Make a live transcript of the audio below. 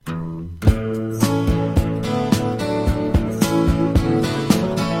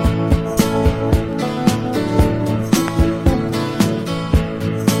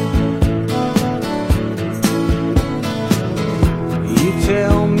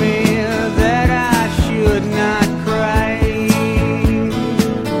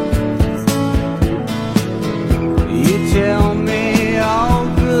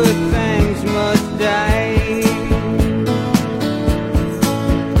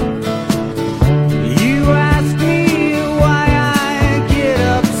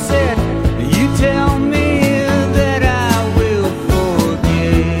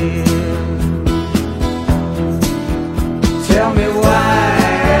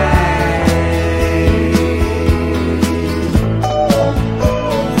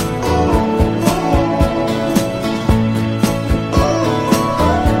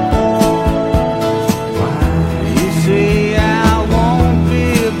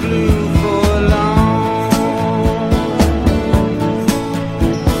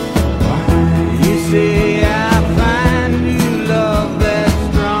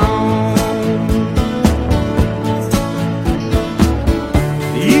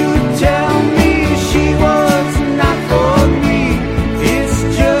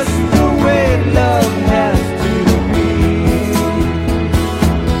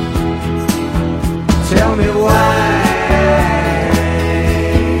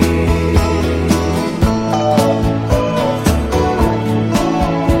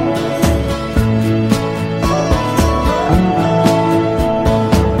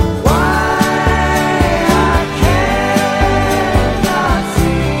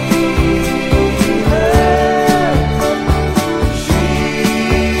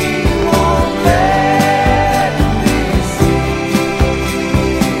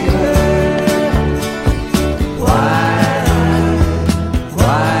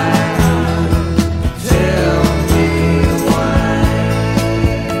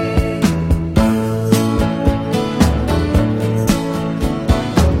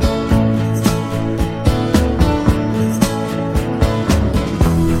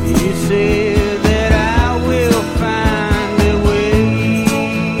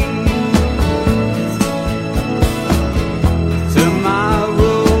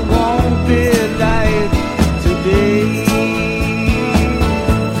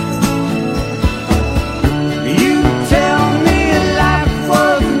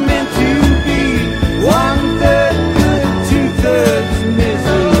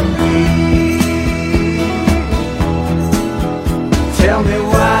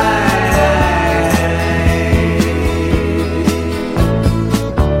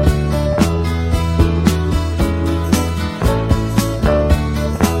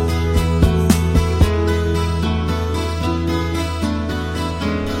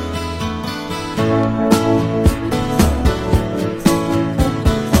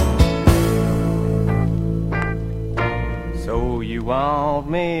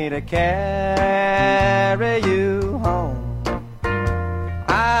to carry you home.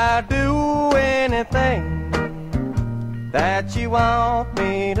 I'd do anything that you want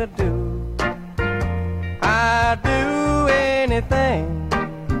me to do. I'd do anything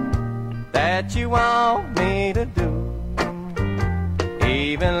that you want me to do.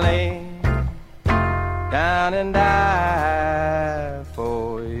 Even lay down and die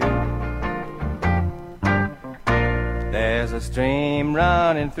for you. There's a stream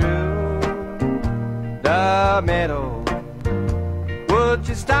running through the meadow. Would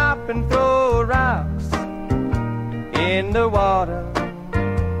you stop and throw rocks in the water?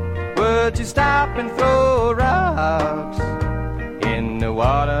 Would you stop and throw rocks in the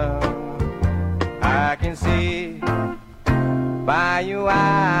water? I can see by your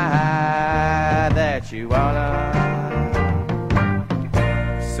eye that you wanna.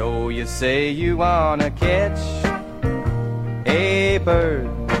 So you say you wanna catch a bird.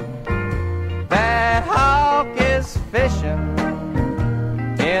 That hawk is fishing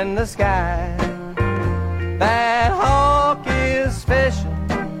in the sky. That hawk is fishing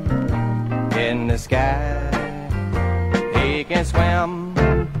in the sky. He can swim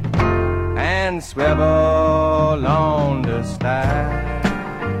and swivel on the side.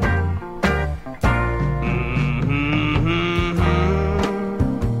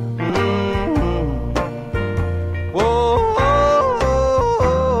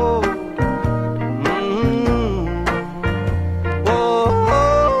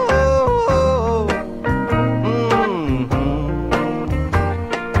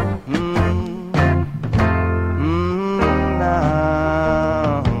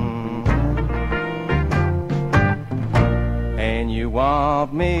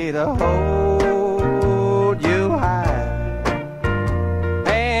 Me to hold you high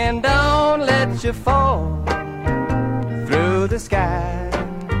and don't let you fall through the sky,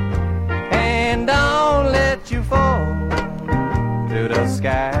 and don't let you fall through the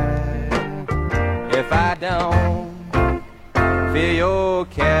sky. If I don't feel your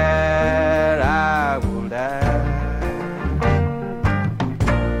care, I will die.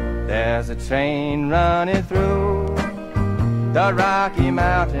 There's a train running through the Rocky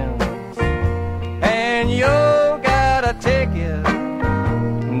Mountains, and you got a ticket,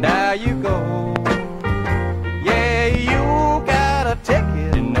 now you go. Yeah, you got a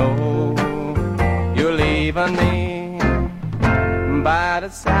ticket, you know. You're leaving me by the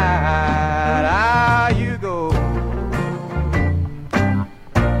side, ah, you go.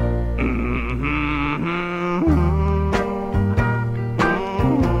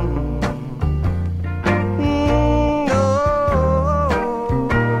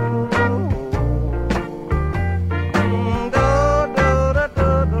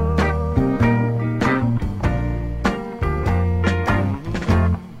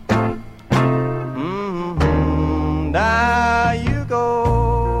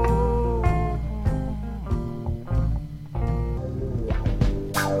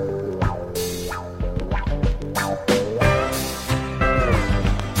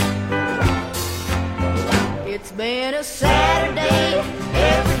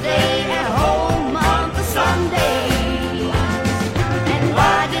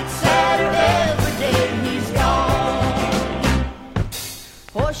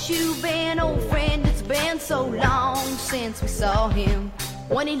 We saw him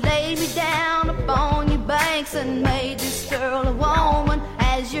when he laid me down upon your banks and made this girl a woman,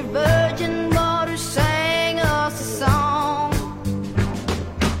 as your virgin waters sang us a song.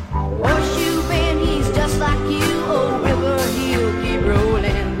 Horseshoe Bend, he's just like you, oh river, he'll keep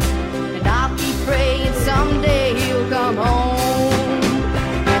rolling, and I'll keep praying someday he'll come home.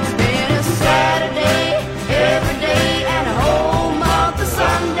 It's been a Saturday, every day, and a whole month of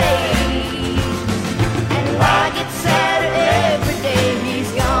Sundays, and I get sad every day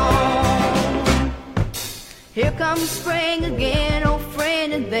he's gone. Here comes spring again, old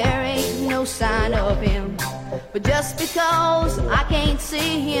friend, and there ain't no sign of him. But just because I can't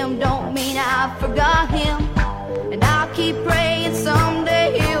see him don't mean I forgot him, and I'll keep praying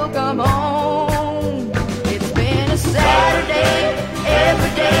someday he'll come home. It's been a Saturday,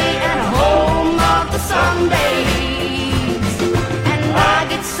 every day, and a whole month of Sundays, and I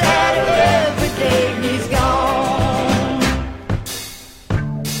get sadder every day he's gone.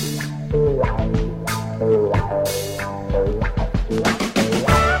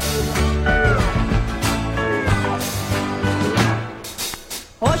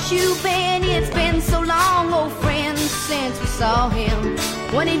 Horseshoe Bend, it's been so long, old friend, since we saw him,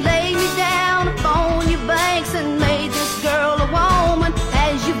 when he laid me down upon your banks and made this girl a woman,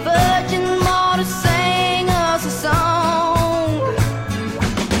 as your virgin water sang us a song.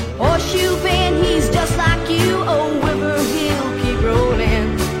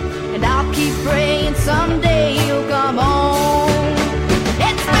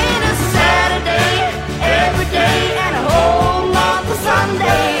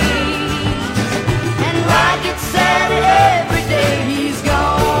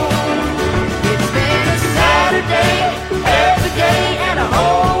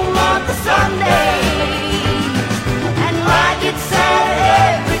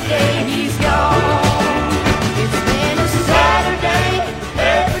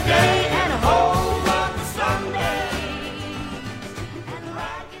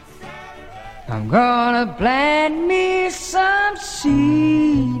 gonna plant me some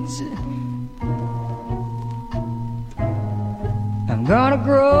seeds. I'm gonna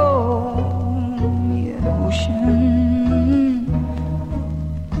grow me an ocean.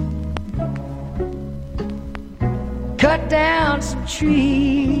 Cut down some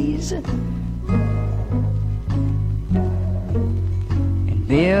trees and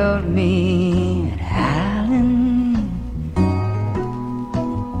build me an island.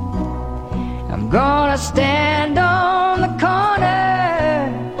 I'm gonna stand on the corner.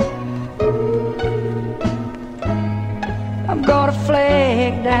 I'm gonna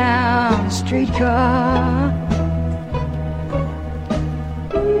flag down the streetcar.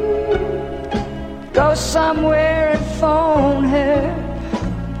 Go somewhere and phone her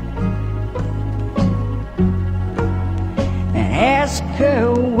and ask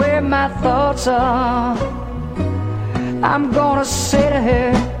her where my thoughts are. I'm gonna say to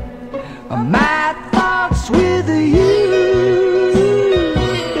her, my thoughts with you,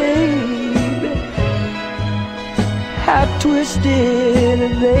 baby. How twisted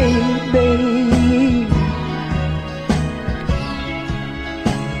are they, babe?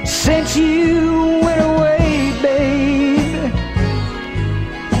 Since you went away, babe,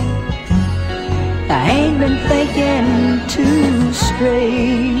 I ain't been thinking too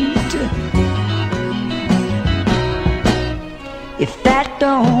straight. If that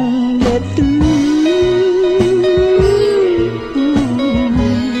don't get through,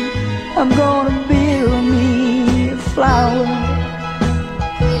 I'm gonna build me a flower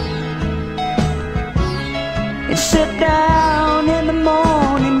and sit down in the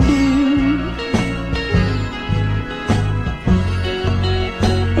morning dew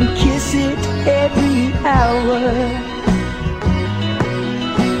and kiss it every hour.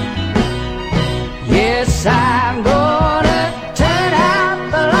 Yes, I'm gonna turn out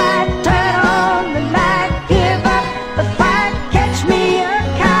the light, turn on the light, give up the fight, catch me a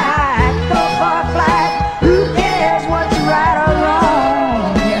kite, go for a flight. Who cares what's right or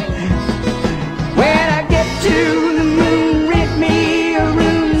wrong? When I get to the moon, rent me a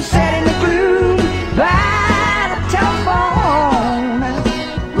room, set in the gloom by the telephone.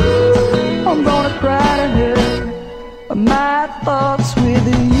 I'm gonna cry to her my thoughts with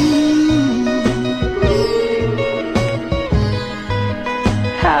you.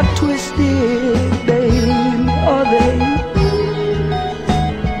 How twisted, babe, are they?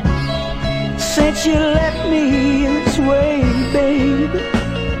 Since you left me this way, babe,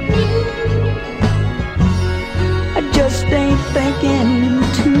 I just ain't thinking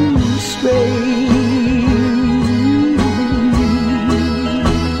too straight.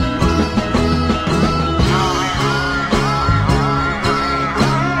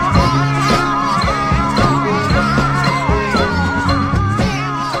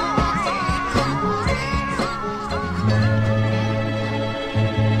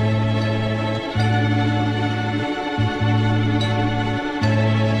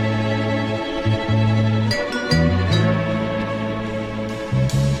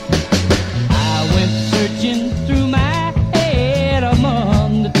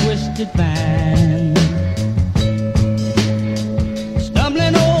 Vine,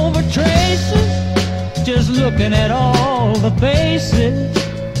 stumbling over traces, just looking at all the faces,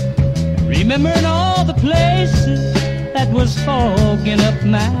 remembering all the places that was fogging up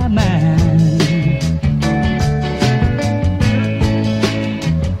my mind.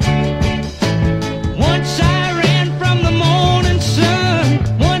 Once I ran from the morning sun,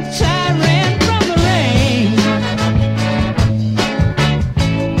 once I ran from the rain.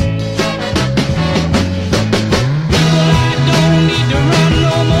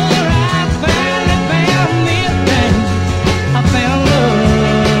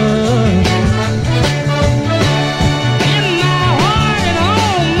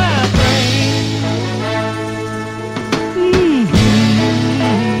 Brain.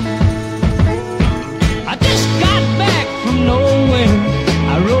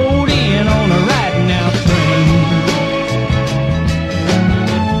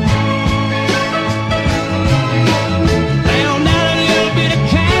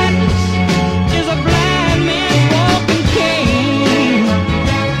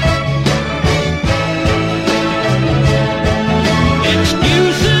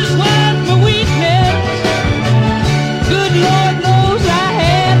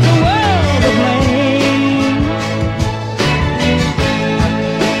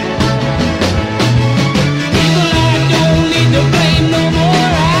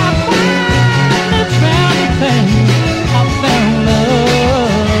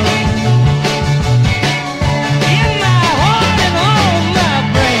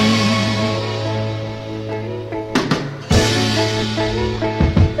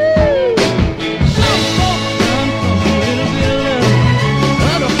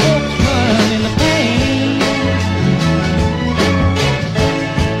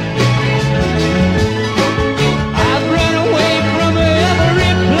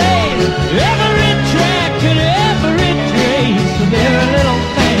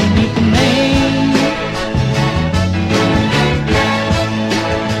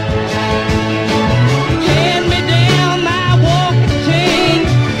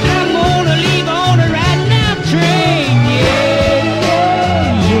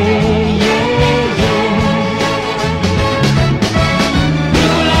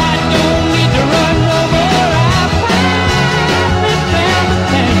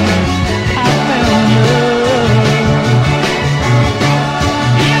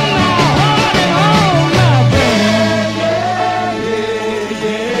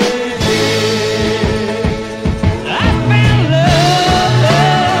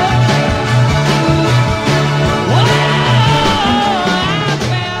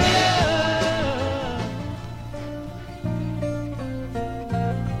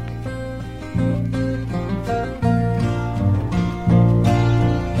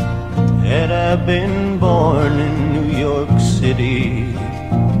 been born in New York City,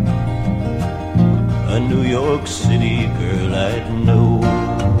 a New York City girl I'd know,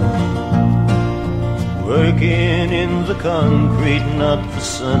 working in the concrete, not the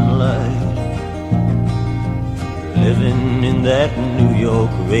sunlight, living in that New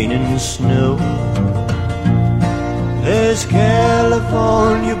York rain and snow. There's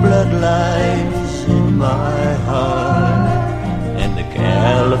California bloodlines in my heart, and a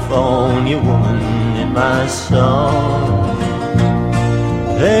California woman in my song.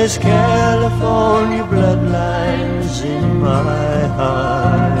 There's California bloodlines in my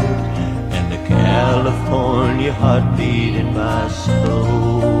heart, and a California heartbeat in my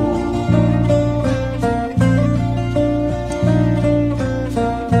soul.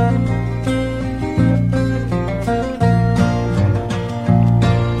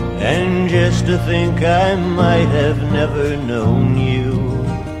 And just to think I might have never known you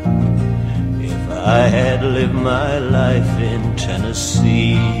if I had lived my life in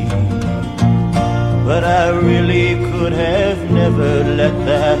Tennessee. But I really could have never let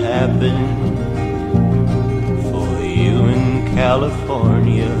that happen, for you in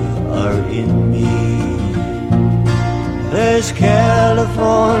California are in me. There's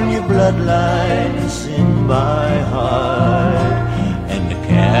California bloodlines in my heart, and a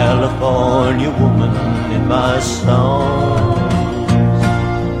California woman in my song.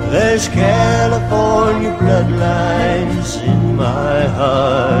 There's California bloodlines in my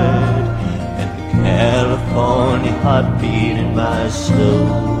heart, and a California heartbeat in my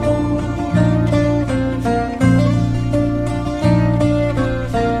soul.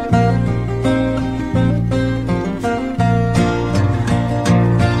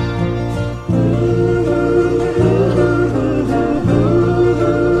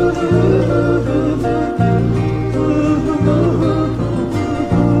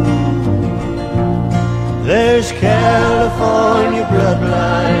 There's California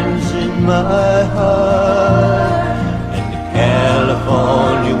bloodlines in my heart, and a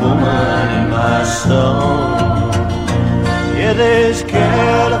California woman in my song. Yeah, there's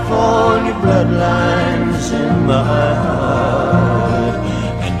California bloodlines in my heart,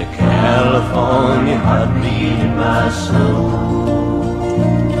 and a California heartbeat in my soul.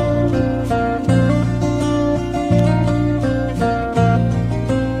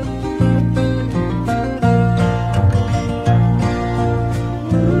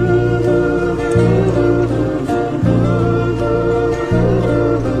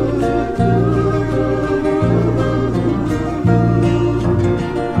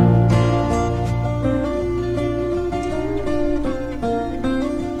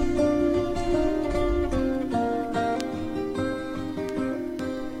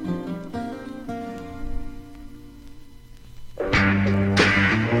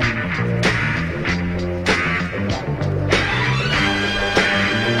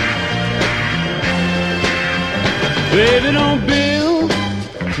 Baby, don't build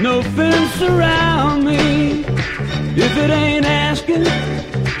no fence around me if it ain't asking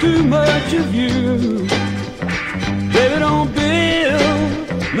too much of you. Baby, don't build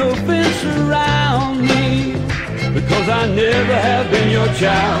no fence around me, because I never have been your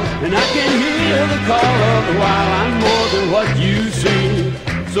child, and I can hear the call of the wild. I'm more than what you see.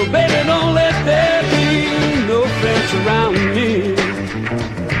 So baby, don't let there be no fence around me.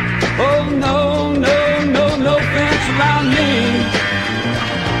 Oh no, no, no, no fence around me.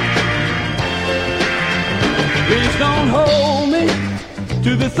 Please don't hold me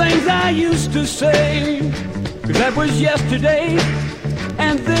to the things I used to say, 'cause that was yesterday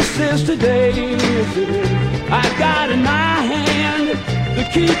and this is today. I got in my hand the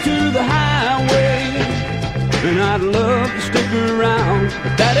key to the highway, and I'd love to stick around,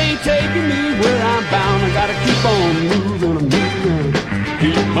 but that ain't taking me where I'm bound. I gotta keep on moving, moving,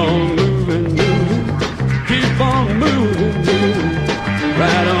 keep on moving, moving, keep on moving, moving,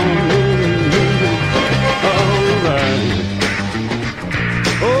 right on moving, moving, all right.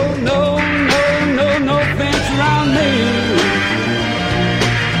 Oh no, no, no, no fence around me.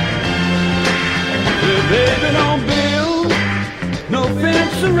 Baby, don't build no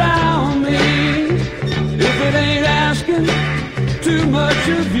fence around me if it ain't asking too much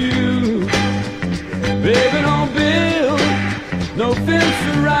of you. Baby, don't build no fence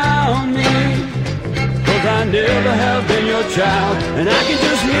around me, 'cause I never have been your child, and I can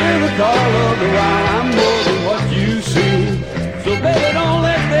just hear the call of the wild. I'm more than what you see. So baby, don't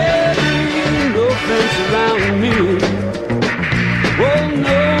let there be no fence around me. Oh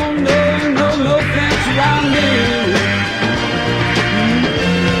no, no, no, no fence around me.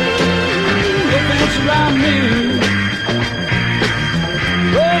 No fence around me.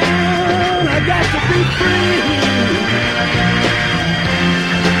 Oh, I got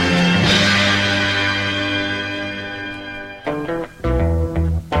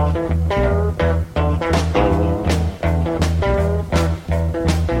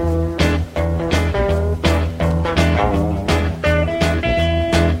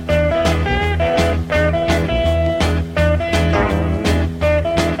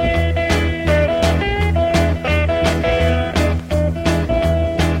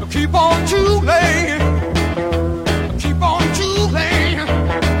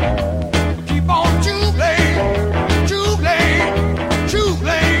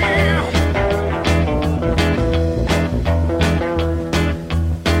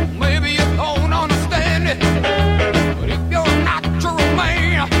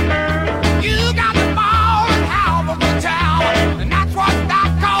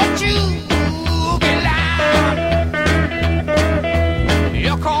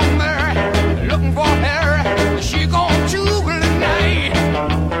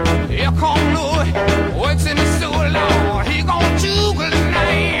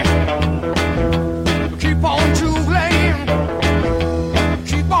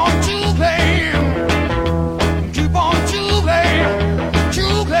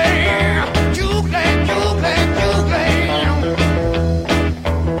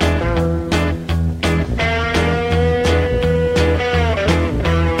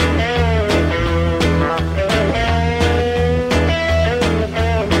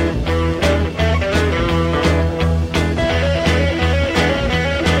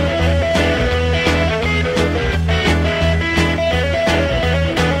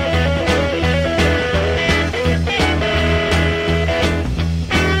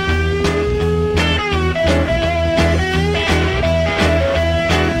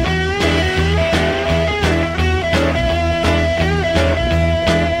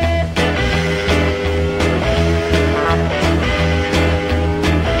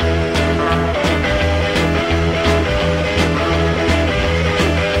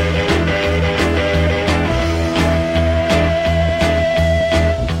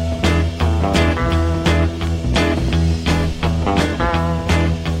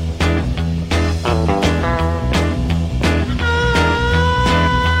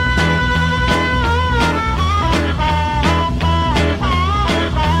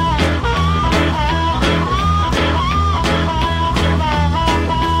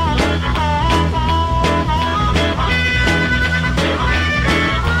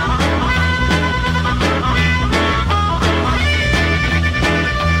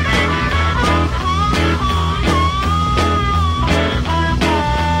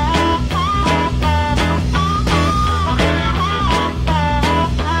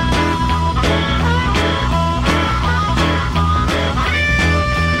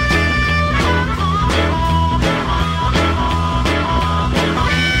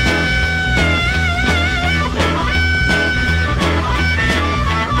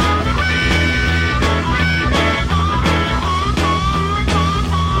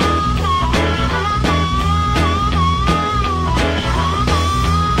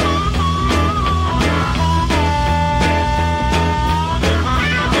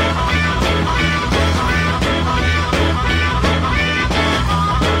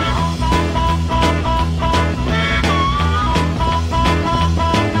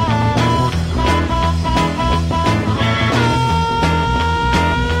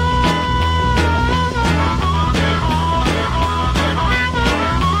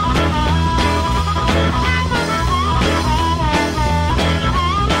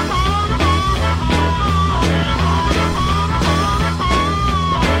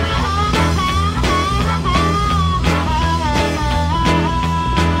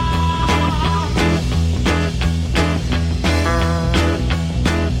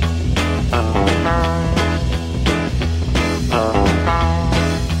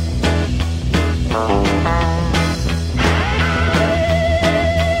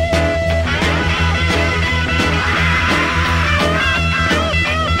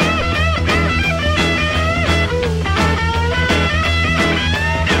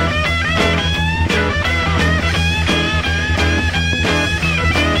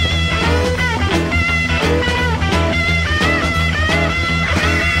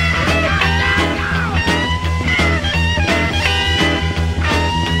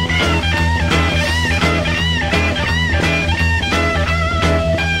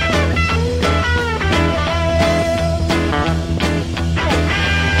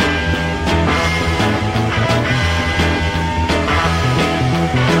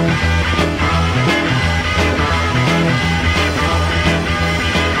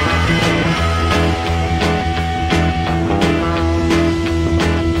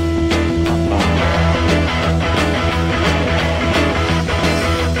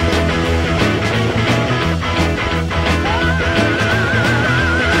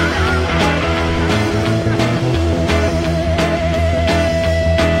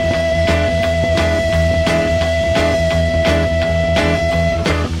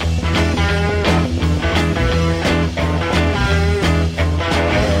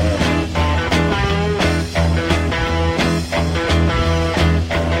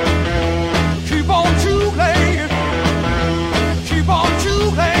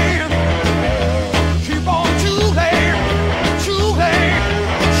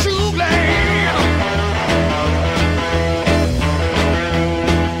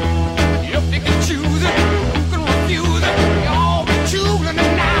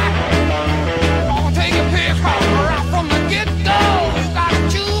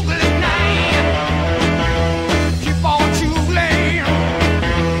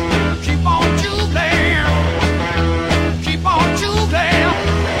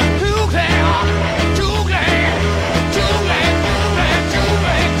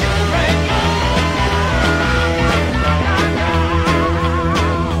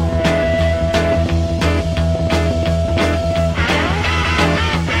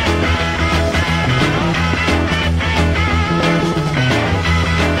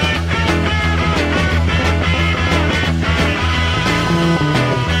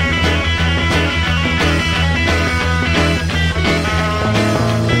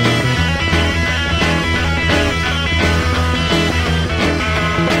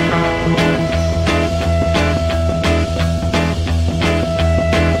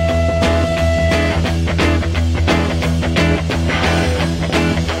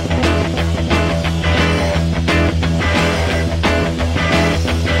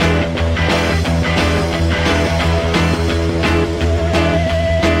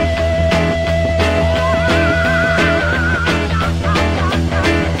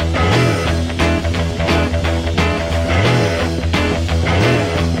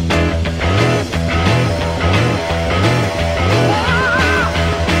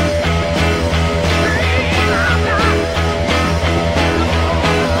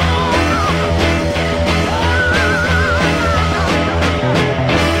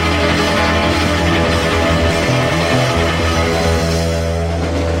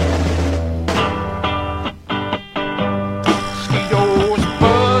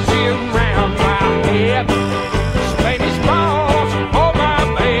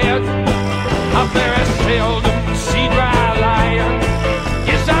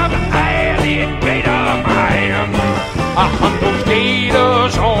I hunt those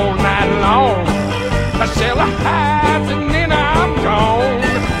gators all night long. I sell the hides and then I'm gone.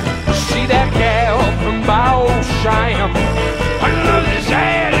 See that gal from my old Cheyenne. I love this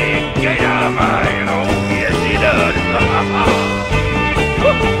alligator man. Oh, yes, he does.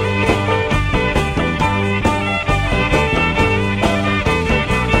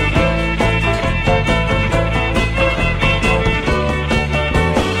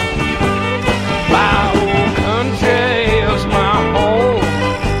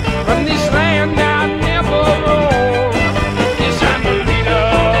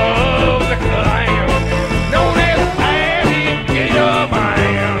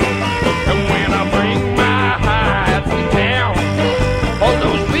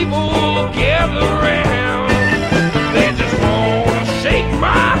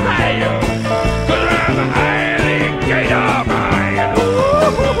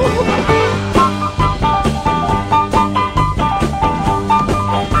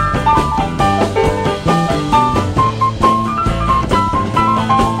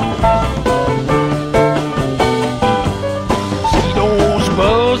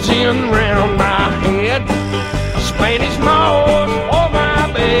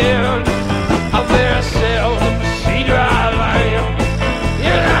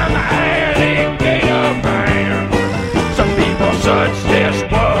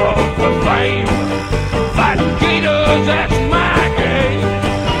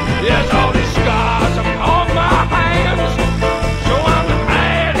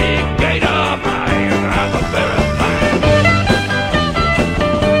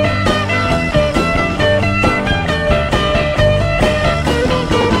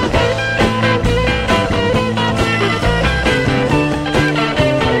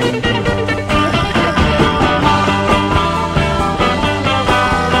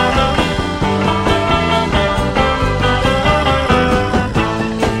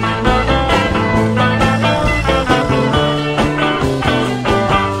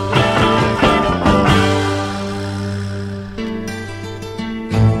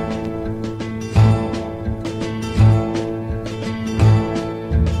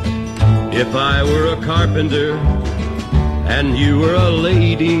 If I were a carpenter and you were a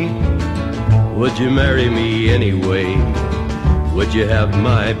lady, would you marry me anyway? Would you have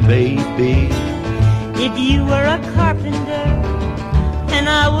my baby? If you were a carpenter and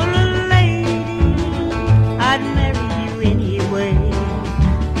I were a lady, I'd marry you anyway.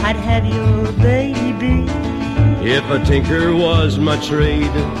 I'd have your baby. If a tinker was my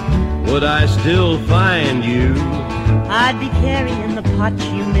trade, would I still find you? I'd be carrying the pot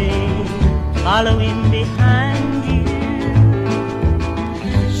you made, following behind you.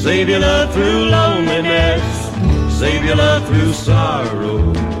 Save your love through loneliness, save your love through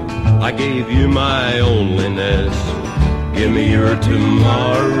sorrow. I gave you my onlyness, give me your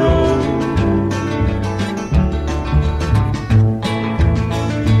tomorrow.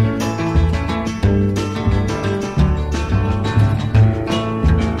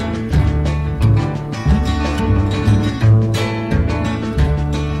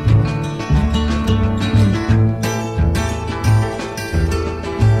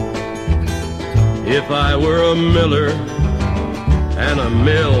 If I were a miller and a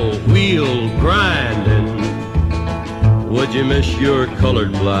mill wheel grinding, would you miss your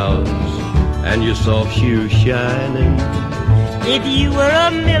colored blouse and your soft shoes shining? If you were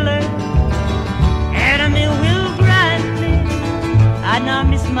a miller and a mill wheel grinding, I'd not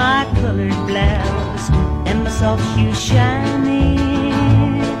miss my colored blouse and my soft shoes shining.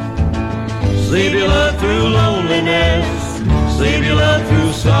 Save your love through loneliness, save your love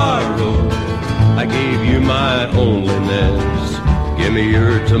through sorrow. I gave you my onlyness, give me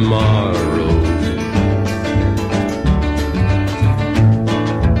your tomorrow.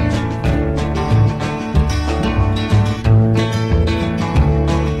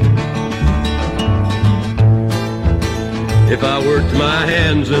 If I worked my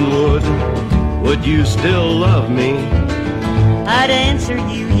hands in would you still love me? I'd answer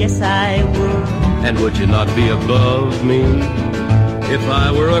you, yes I would. And would you not be above me? If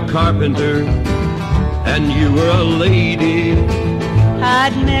I were a carpenter and you were a lady,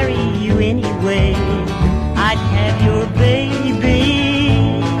 I'd marry you anyway. I'd have your baby.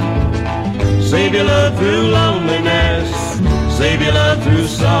 Save your love through loneliness, save your love through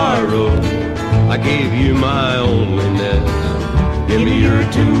sorrow. I gave you my onlyness, give me your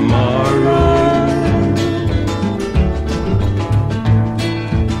tomorrow.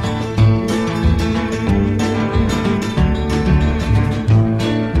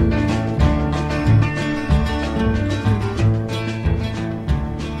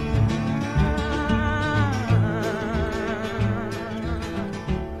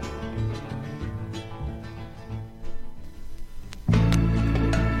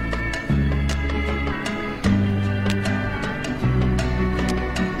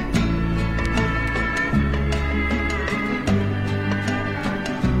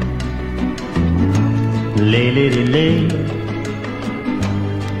 Lay, lady, lay,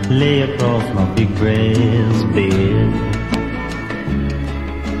 lay across my big brass bed.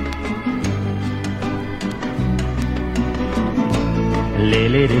 Lay,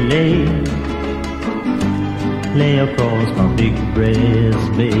 lady, lay, lay across my big brass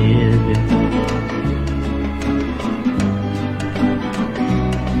bed.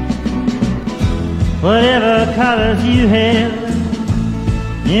 Whatever colors you have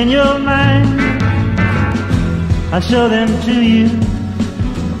in your mind, I'll show them to you,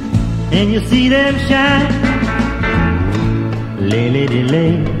 and you'll see them shine. Lay, lady,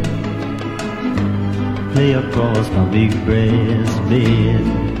 lay, lay across my big brass bed.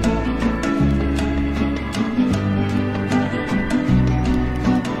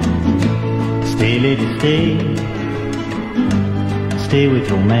 Stay, lady, stay, stay with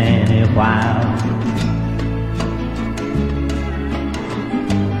your man a while.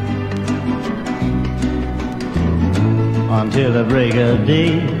 Until the break of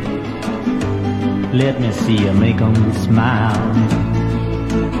day, let me see you make 'em smile.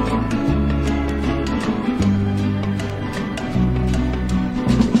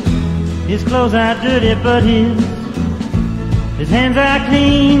 His clothes are dirty, but his hands are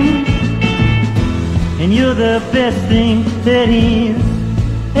clean, and you're the best thing that he's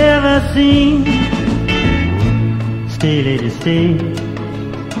ever seen. Stay, lady, stay,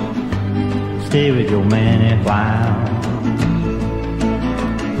 stay with your man a while.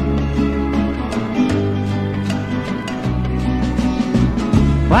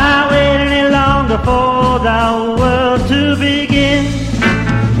 Why wait any longer for the world to begin?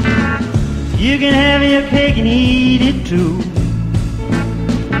 You can have your cake and eat it too.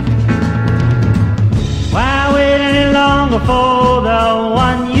 Why wait any longer for the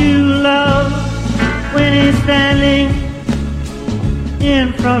one you love when he's standing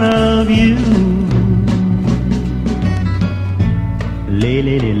in front of you? Lay,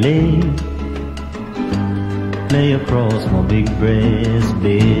 lady, lay, lay across my big brass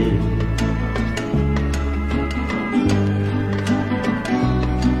bed.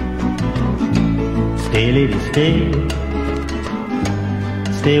 Stay, lady, stay,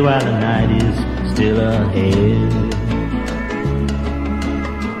 stay while the night is still ahead.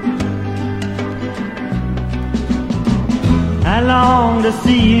 I long to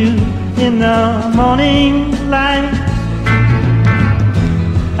see you in the morning light.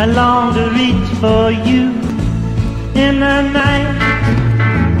 I long to reach for you in the night.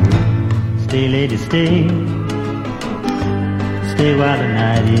 Stay, lady, stay, stay while the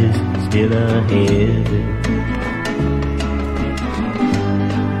night is still ahead.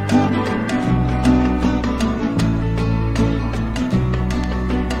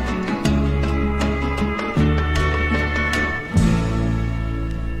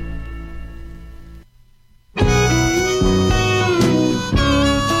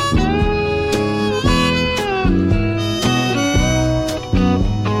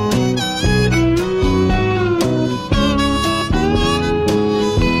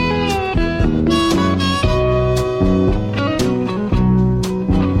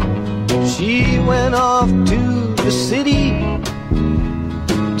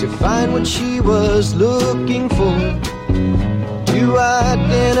 She was looking for, to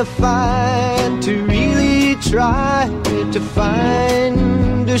identify and to really try to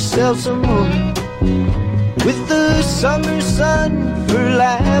find herself some more. With the summer sun for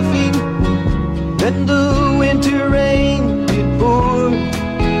laughing and the winter rain did pour,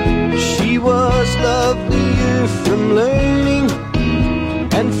 she was lovelier from learning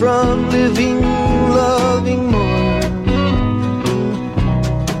and from living, loving more.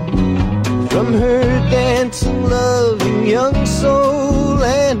 From her dancing, loving young soul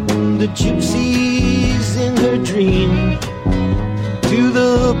and the gypsies in her dream, to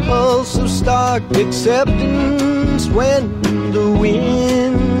the pulse of stark acceptance when the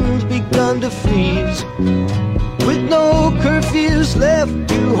winds begun to freeze. With no curfews left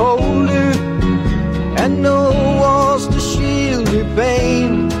to hold her and no walls to shield her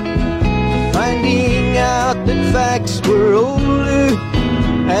pain, finding out that facts were older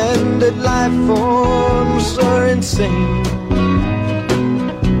and that life forms are insane.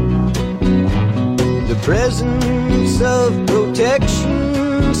 The presence of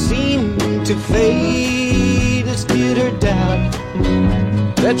protection seemed to fade as did her doubt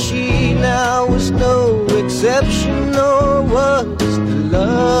that she now was no exception, nor was the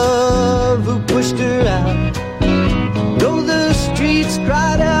love who pushed her out. Though the streets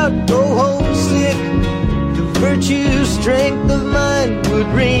cried out, go homesick, virtue, strength of mind would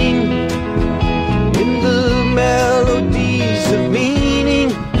ring in the melodies of meaning,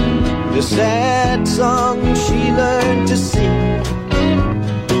 the sad song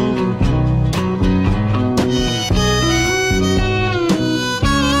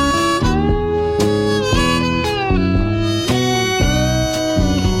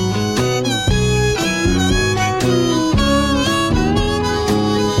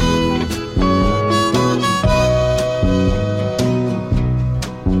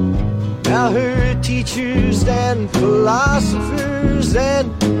Now her teachers and philosophers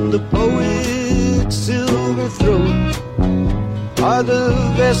and the poet's silver throat are the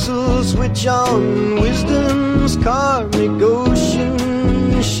vessels which on wisdom's karmic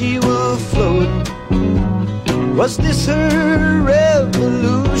ocean she will float. Was this her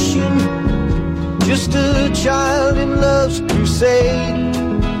revolution? Just a child in love's crusade,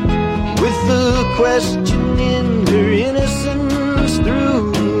 with the question in her innocence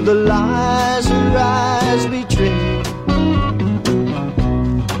through the lies her eyes betrayed.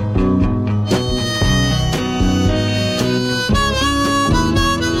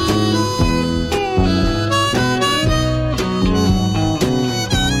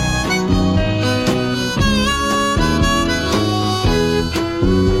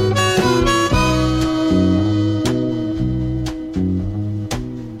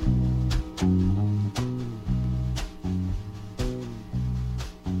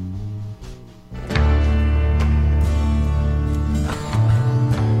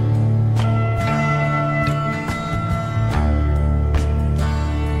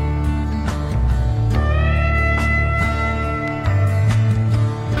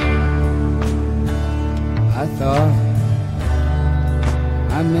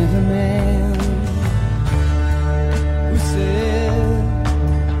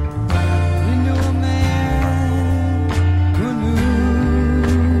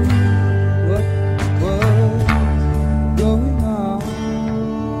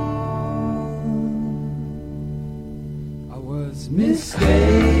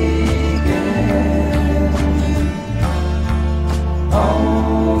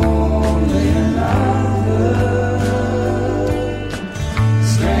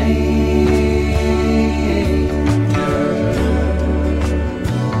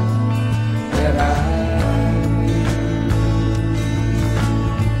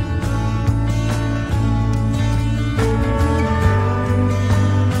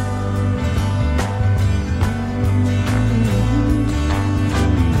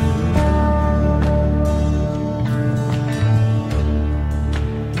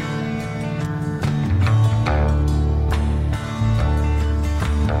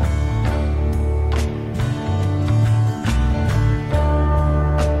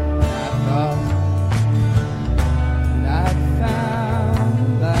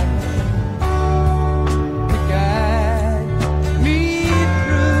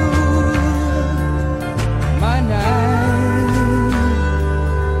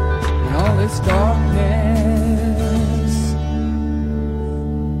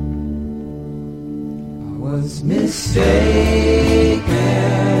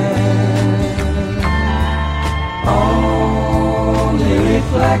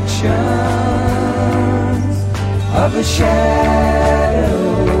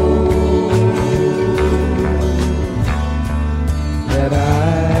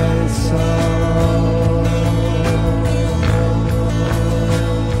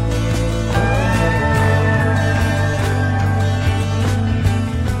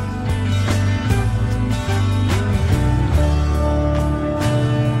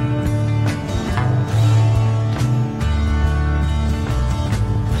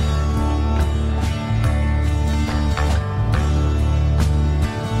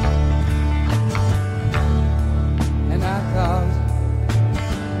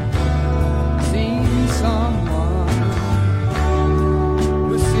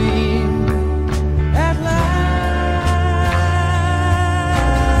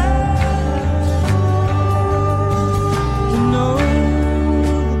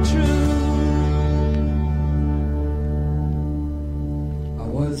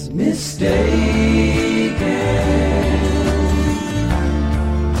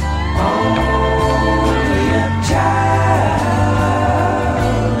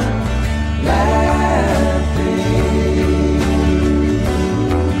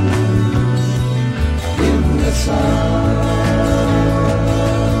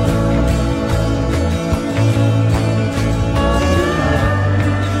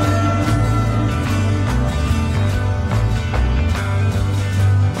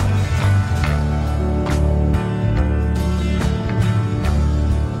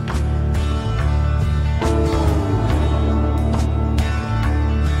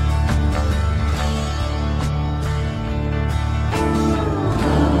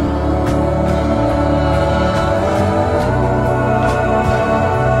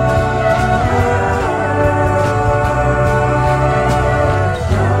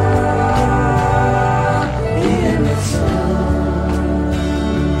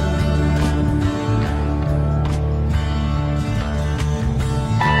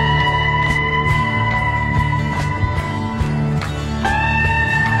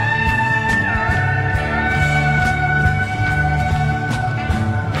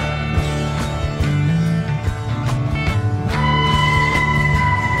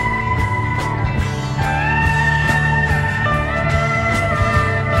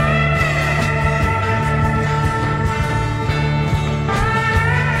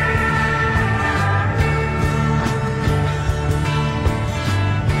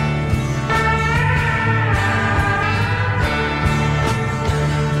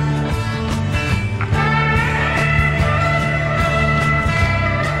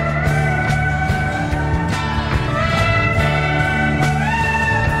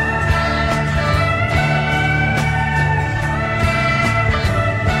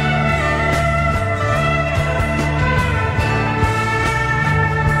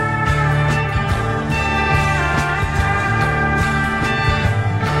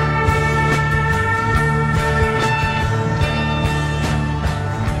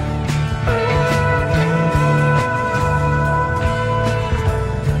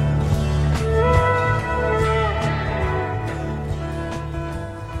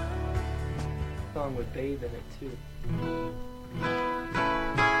 song with Babe in it too.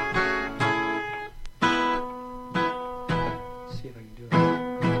 Let's see if I can do it.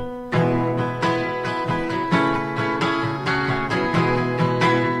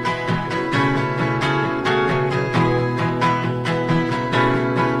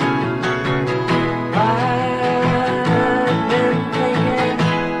 I've been thinking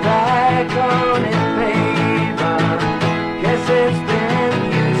back on it, babe. Guess it's been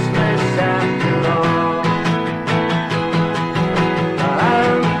useless after all.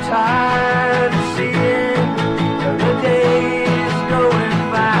 I'm tired of seeing the days going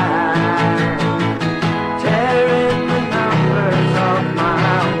by, tearing the numbers off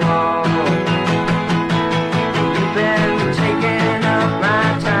my wall. You've been taking up my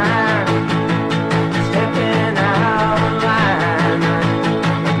time, stepping out of line,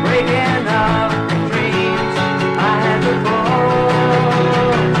 breaking up the dreams I had before,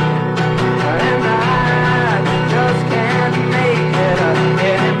 and I just can't make it up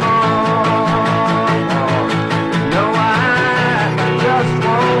anymore. No, I just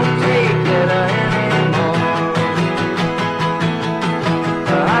won't take it anymore.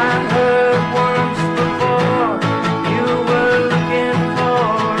 I heard once before you were looking for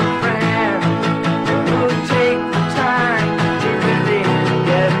a friend who'd take the time to really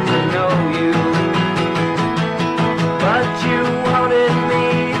get to know you. But you wanted me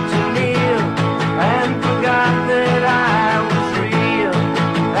to kneel and forgot that I was real.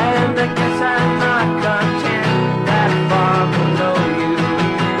 And I guess I'm not content that far below you.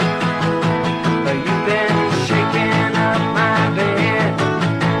 But you've been shaking up my bed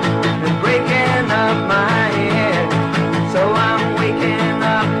and breaking up my head. So I'm waking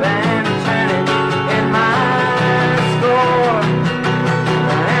up and turning in my score.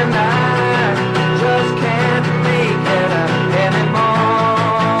 And I just can't make it up anymore.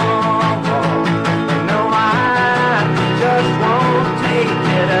 No, I just won't take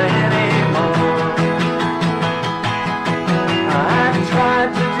it anymore. I tried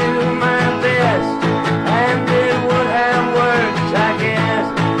to do my best, and it would have worked, I guess,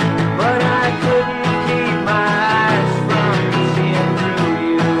 but I couldn't keep my eyes from seeing through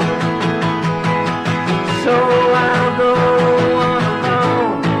you. So I'll go on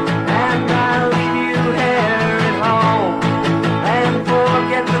alone, and I'll leave you here at home, and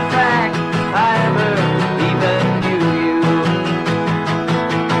forget the fact I ever even knew you.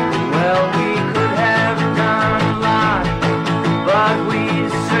 Well, we could have done a lot, but we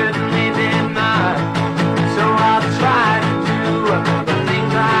certainly did not. So I'll try to do the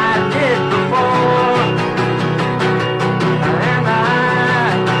things I did before, and I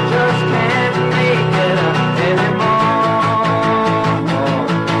just can't make it up anymore.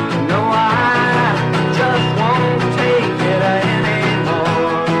 No, I just won't take it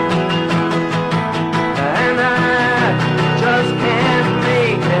anymore, and I just can't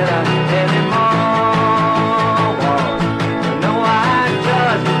make it up anymore. No, I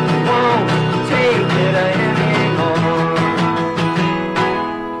just won't take it anymore.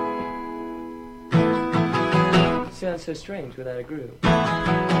 It sounds so strange without a groove.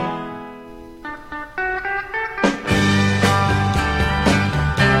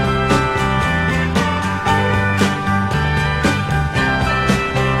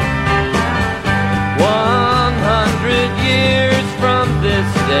 100 years from this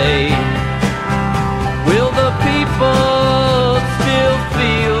day, will the people still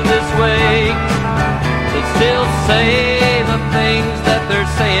feel this way? They still say the things that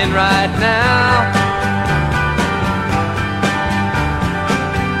they're saying right now.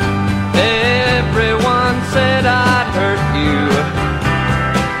 Everyone said I'd hurt you.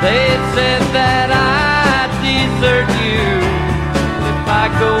 They said that I'd desert you if I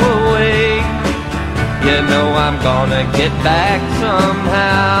go away. You know I'm gonna get back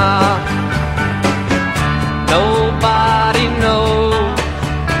somehow. Nobody knows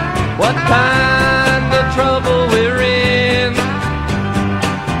what kind of trouble we're in.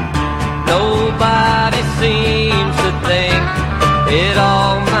 Nobody seems to think it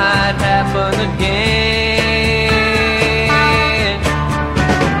all might happen again.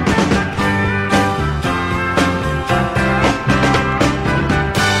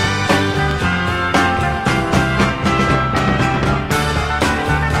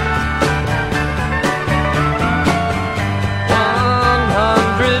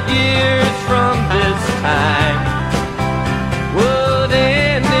 100 years from this time, would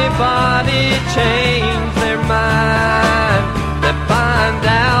anybody change their mind? They find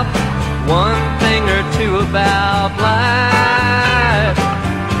out one thing or two about life.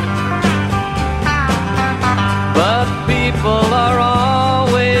 But people are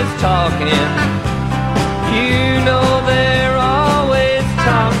always talking, You know they're always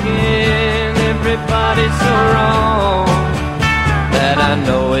talking, everybody's so wrong, that I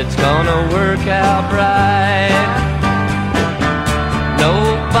know it's gonna work out right.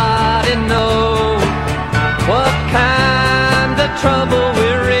 Nobody knows what kind of trouble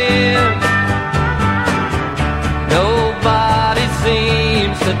we're in. Nobody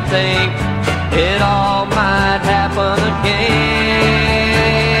seems to think it all might happen again.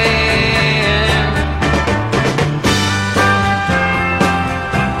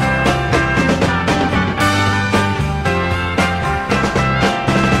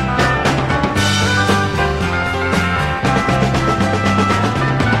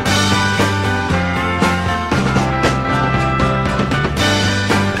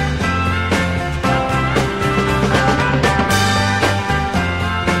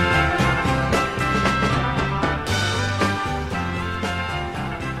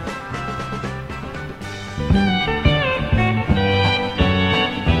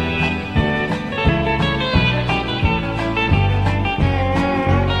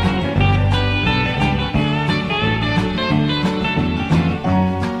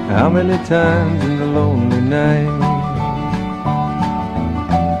 How many times in the lonely night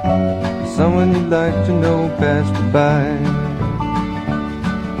someone you'd like to know passed you by,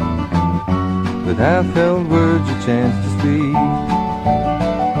 with half-held words a chance to speak,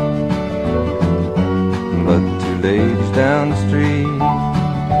 but two ladies down the street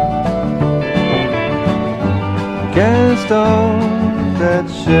cast off that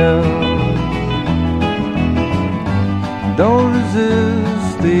shell. Don't resist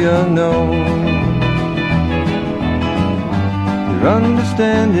the unknown. Your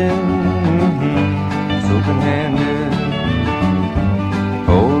understanding is open-handed.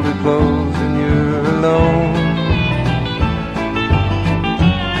 Hold it close and you're alone.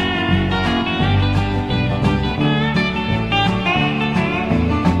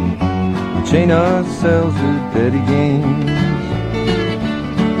 We chain ourselves with petty games,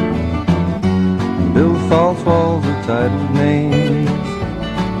 build false walls of titled names,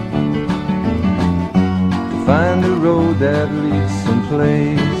 to find a road that leads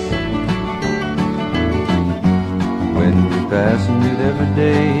someplace. When we passing it every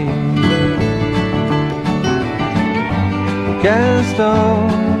day, cast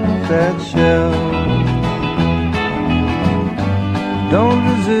off that shell. Don't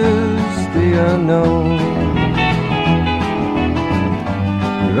resist the unknown.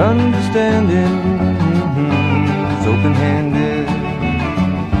 Your understanding is open-handed.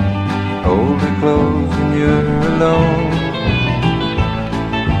 Hold it close and you're alone.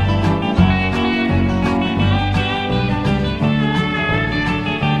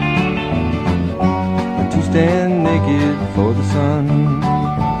 And to stand naked for the sun,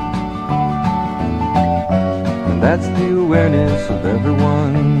 and that's the awareness of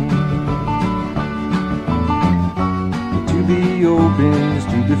everyone. To be open is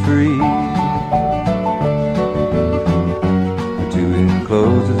to be free.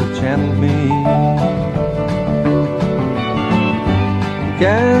 Close as a channeled me.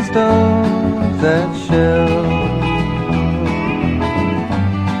 Cast off that shell.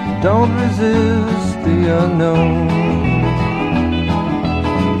 Don't resist the unknown.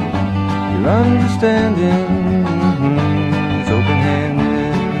 Your understanding is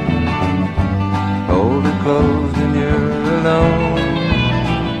open-handed. Hold it closed and you're alone.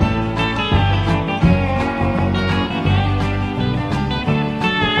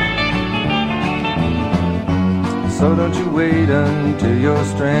 So don't you wait until you're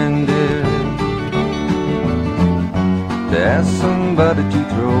stranded to ask somebody to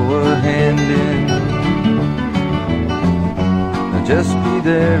throw a hand in. Now just be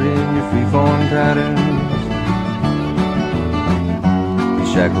there in your free-form patterns. The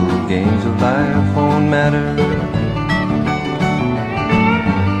shackled games of life won't matter.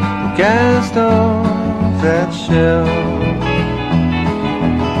 Cast off that shell.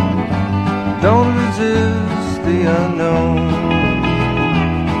 Don't resist the unknown.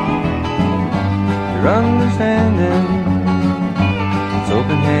 Your understanding is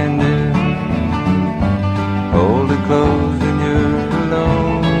open-handed. Hold it closed and you're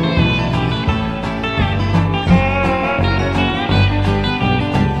alone.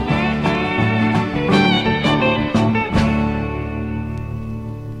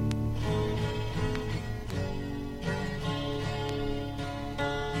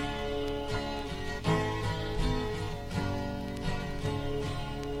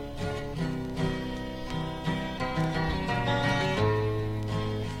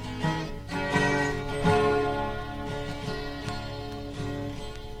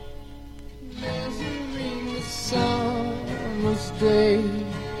 stay.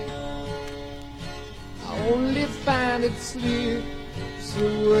 I only find it slips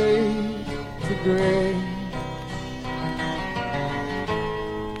away to gray.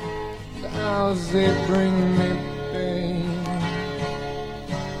 The hours they bring me pain.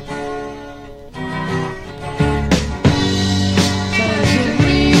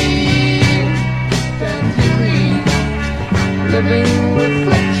 Tangerine, tangerine, living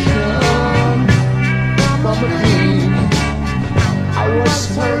reflection from a dream. I was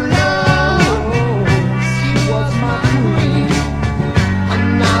her love, she was my queen, and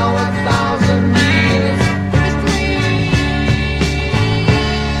now 1,000 years between.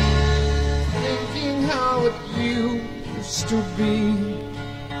 Thinking how it used to be.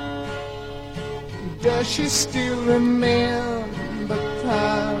 Does she still remember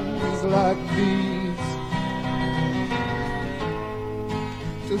times like these?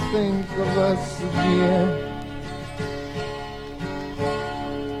 To think of us again.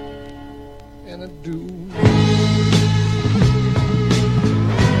 And I do.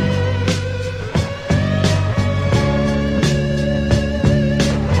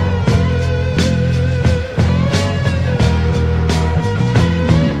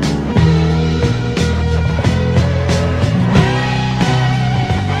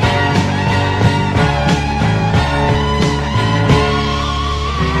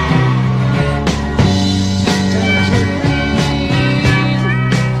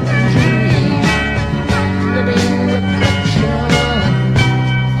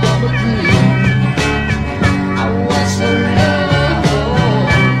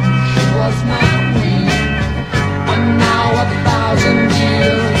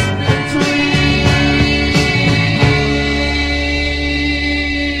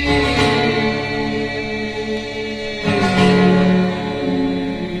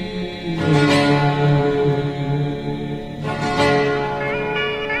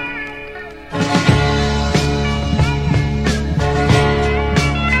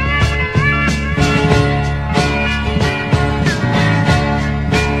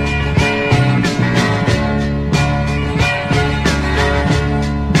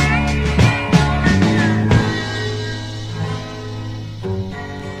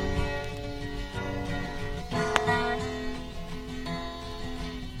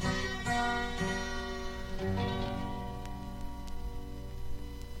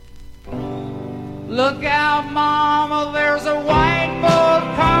 Look out, Mama, there's a white boat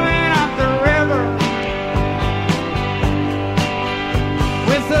coming up the river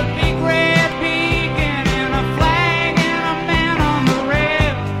with a big red beacon and a flag and a man on the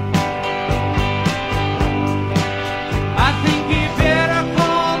rail. I think you better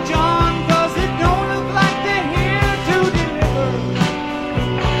call John, 'cause it don't look like they're here to deliver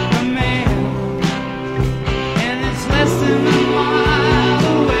the mail, and it's less than a mile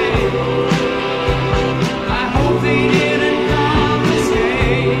away. They didn't come.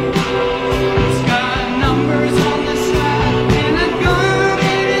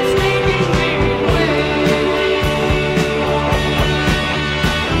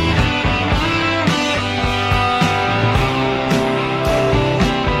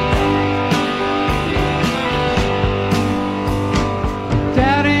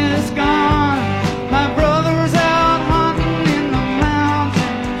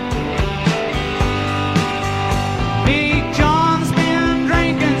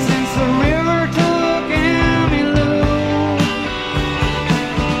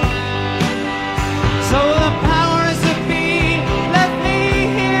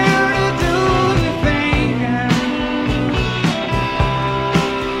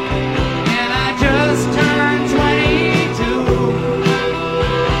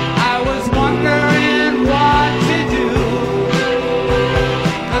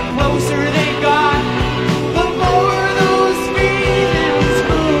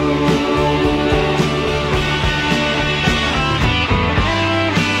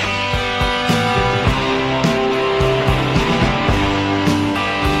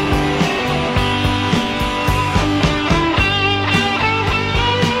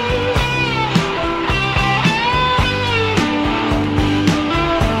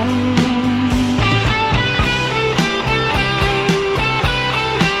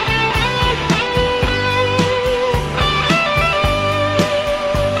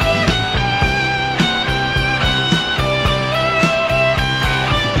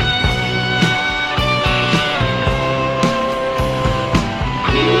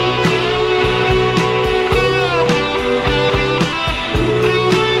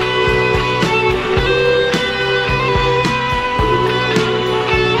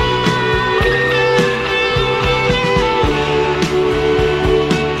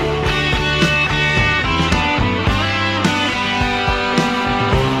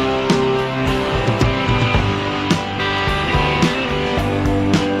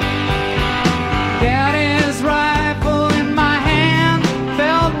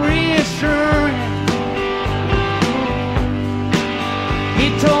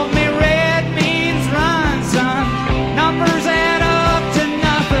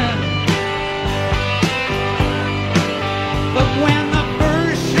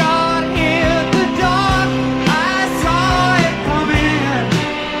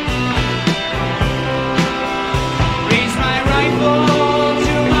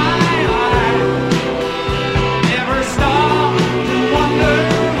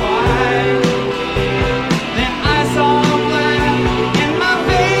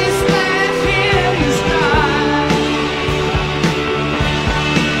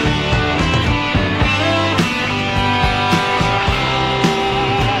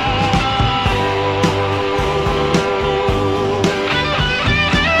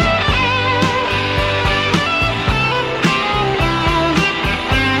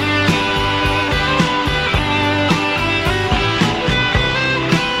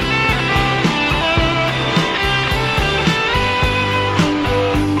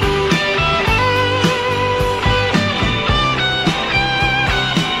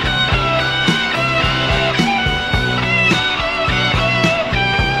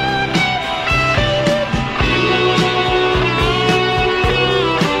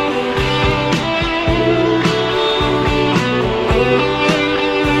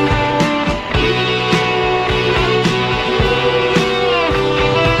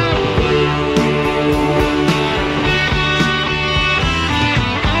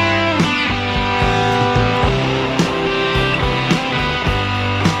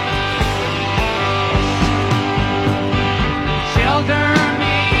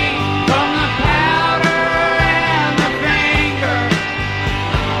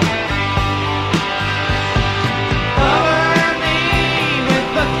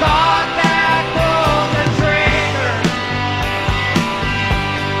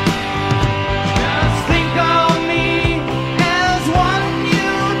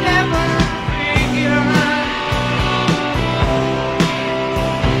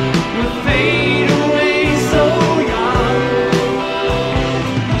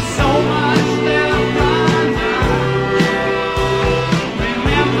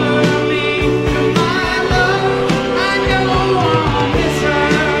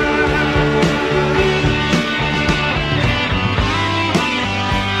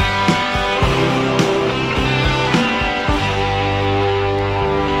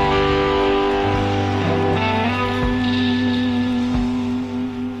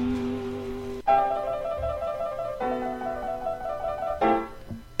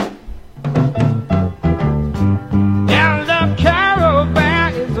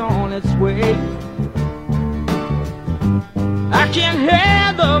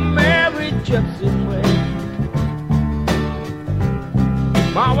 hear the merry gypsy way.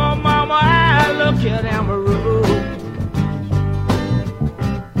 Mama, mama, I look at Amaru.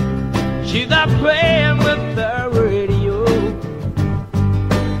 She's not playing with the radio.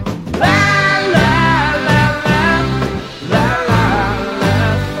 La la la la la la la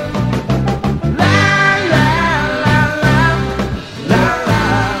la la la la la.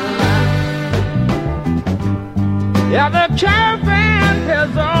 Yeah, the caravan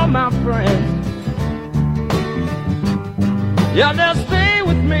has all my friends. Yeah, they'll stay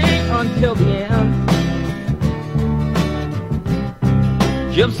with me until the end.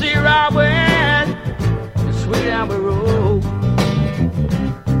 Gypsy Robin, the sweet Amber Road.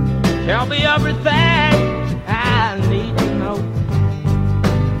 Tell me everything I need to know.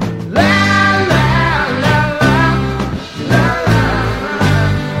 La la la la la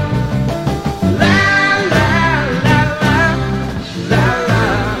la la la la la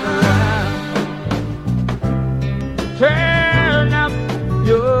la. Turn up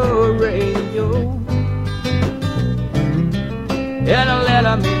your radio. It'll let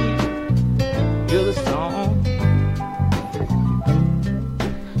me hear the song.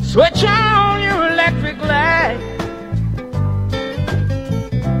 Switch on your electric light,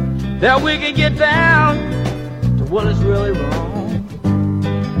 that we can get down to what is really wrong.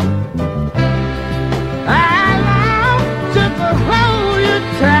 I long to hold you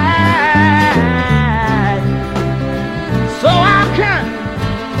tight, so I can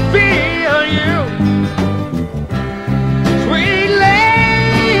feel you. Sweet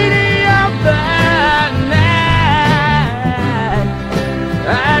lady of the night,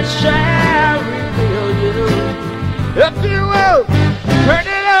 I shall reveal you. If you will, turn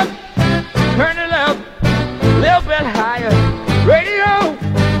it up, a little bit higher. Radio,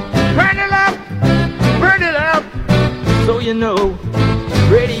 turn it up, so you know.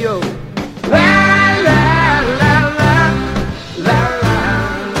 Radio, la la la la la la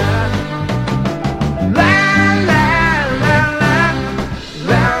la la la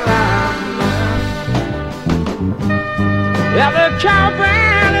la la. Yeah, the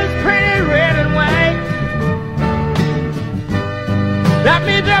caravan is pretty red and white. That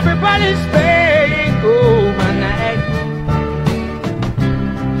means everybody's staying overnight.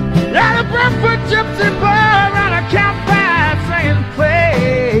 Yeah, the Brentford gypsy bar on a campfire saying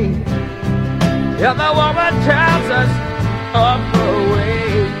play. Yeah, the woman tells us up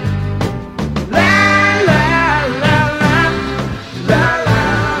away. La la la la la la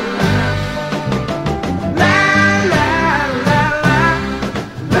la la la la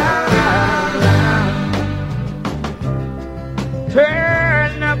la la.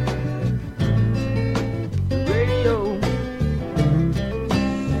 Turn up the radio.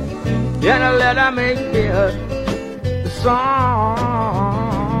 Yeah, let her make hear the song.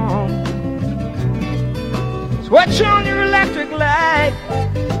 Switch on your electric light,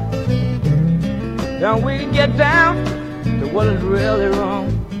 then we can get down to what is really wrong.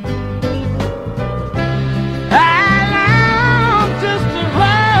 I long just to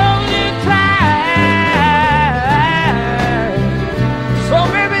hold you tight, so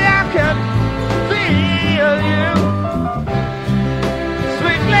maybe I can feel you.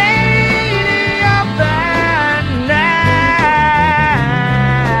 Sweet lady of the night,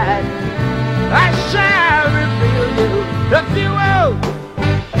 I shall reveal you. If you will,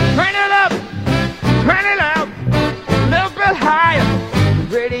 turn it up, a little bit higher.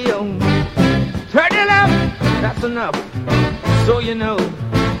 Radio, turn it up, that's enough, so you know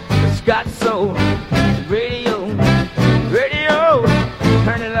it's got soul. Radio,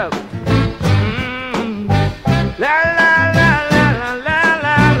 turn it up. La la la la la la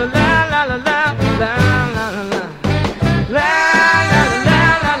la la la la la la la la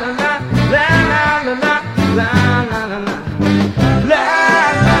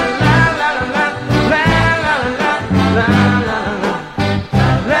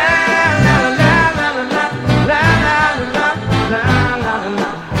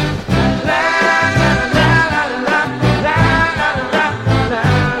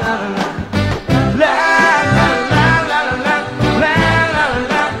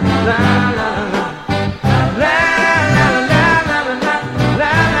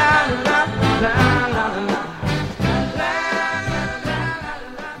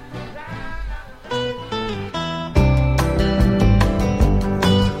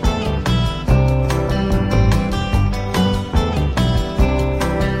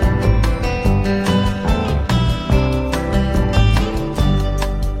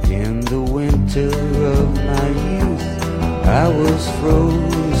I was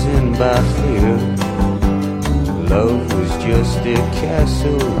frozen by fear. Love was just a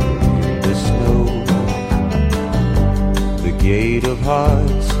castle in the snow. The gate of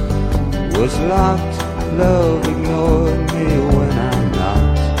hearts was locked. Love ignored me when I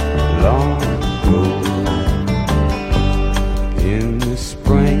knocked long ago. In the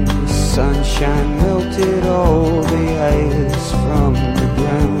spring, the sunshine melted all the ice from the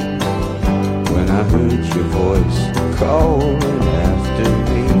ground. When I heard your voice calling after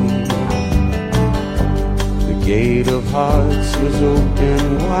me, the gate of hearts was open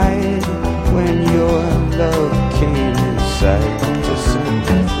wide when your love came inside to set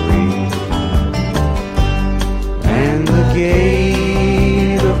me free. And the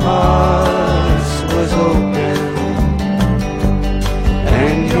gate of hearts was open,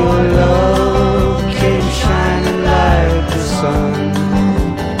 and your love came shining like the sun.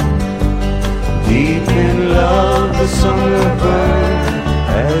 Deep in love, the summer burned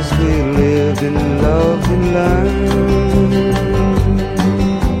as we lived in love and learned.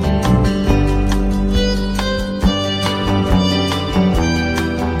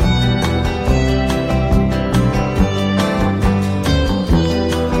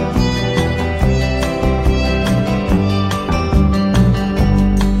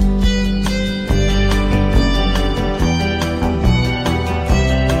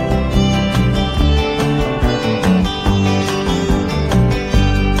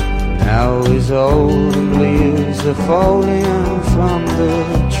 Autumn leaves are falling from the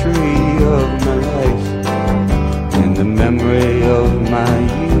tree of my life, and the memory of my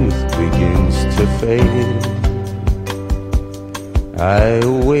youth begins to fade. I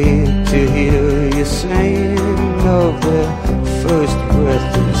wait to hear you sing of the first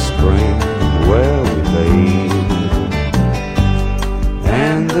breath of spring where we laid,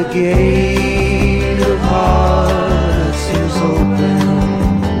 and the gate of hearts is open,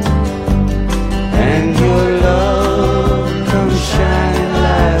 and your love comes shining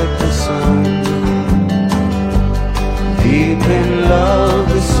like the sun. Deep in love,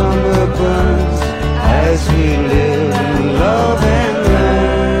 the summer burns as we live in love and learn.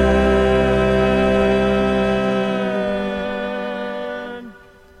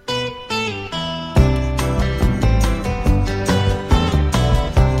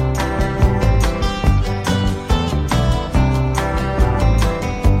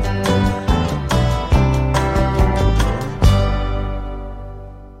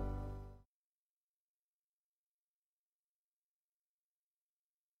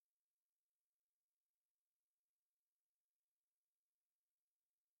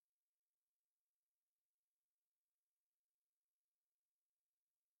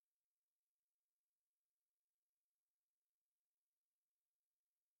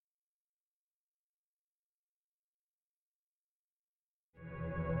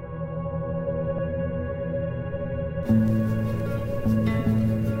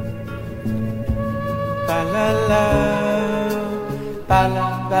 Ba la la, ba la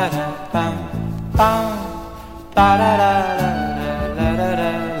ba da bum bum, ba da da da da da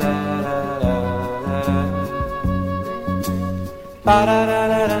da da da, ba da da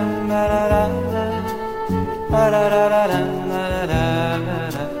da da da da, ba da da da da da da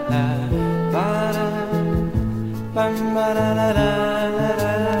da, ba da bum ba da da da da.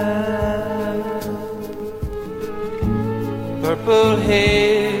 Purple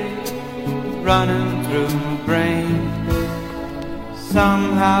haze running through my brain.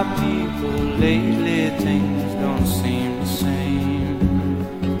 Somehow people lately, things don't seem the same.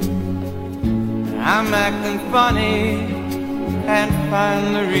 I'm acting funny, can't find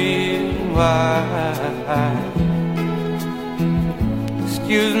the reason why.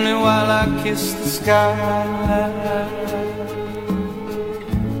 Excuse me while I kiss the sky.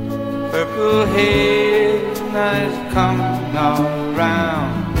 Purple haze, nights coming all around.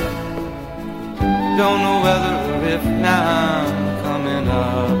 Don't know whether or if now I'm coming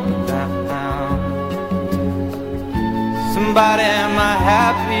up or down. Somebody, am I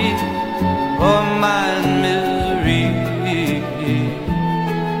happy or am I in misery?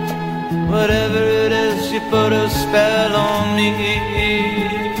 Whatever it is, she put a spell on me.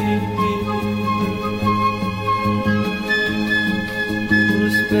 Put a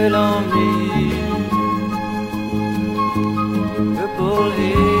spell on me. Purple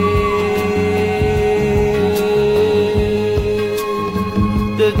haze.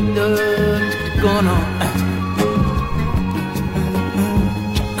 Going on.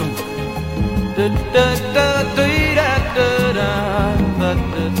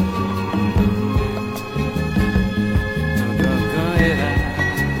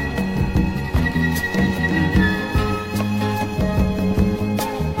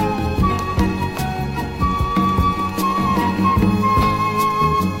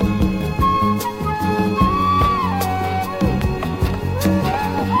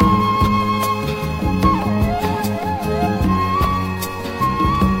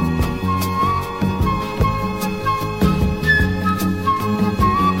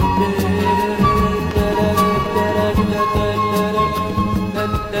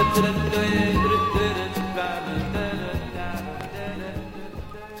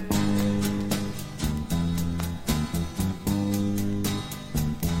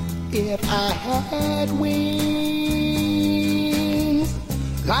 If I had wings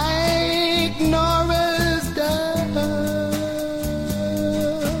like Nora's dove,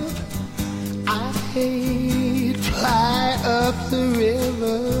 I'd fly up the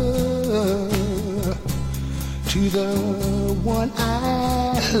river to the one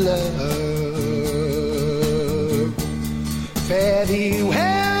I love. Fare thee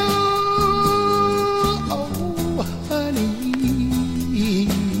well, oh honey,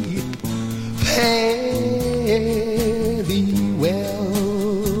 fare thee well.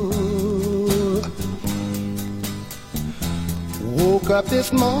 Woke up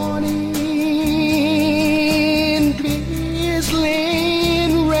this morning, drizzling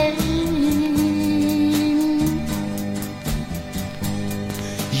rain.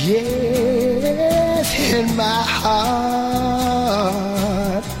 Yes, in my heart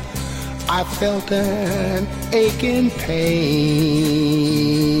I felt an aching pain.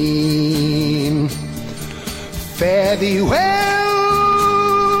 Fare thee well,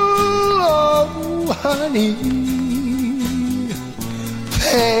 oh honey,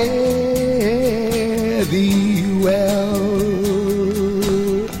 fare thee well.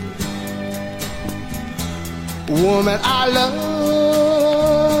 Woman I love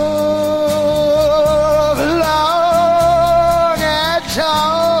long and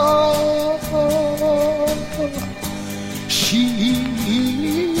tall, she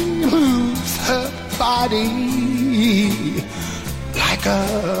moves her body like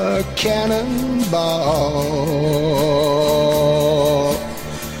a cannonball.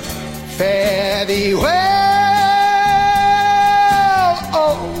 Fare thee well,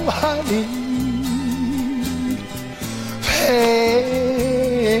 oh honey, fare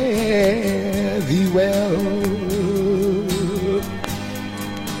thee well.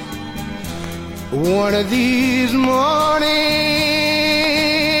 One of these mornings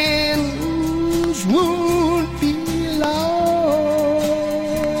won't be long.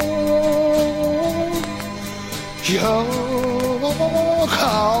 You'll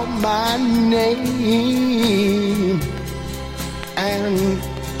call my name and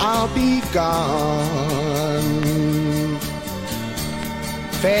I'll be gone.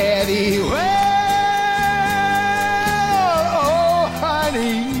 Fare thee well, oh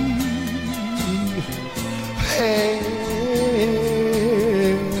honey, fare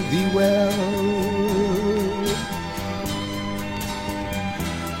thee well.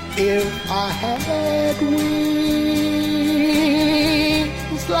 If I had wings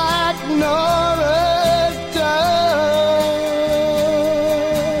like Nora's dove,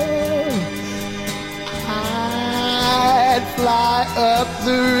 I'd fly up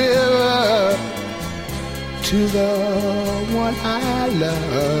the river to the one I love.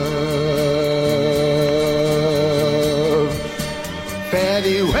 Fare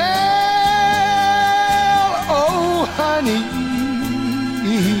thee well, oh honey,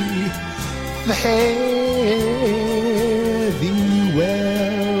 fare thee well.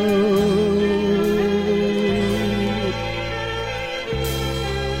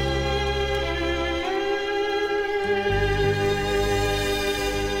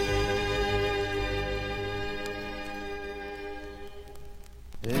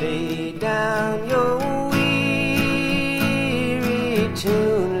 Lay down your weary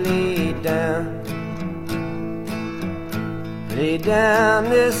tune, lay down. Lay down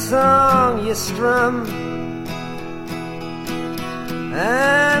this song you strum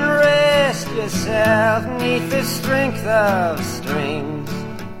and rest yourself 'neath the strength of strings.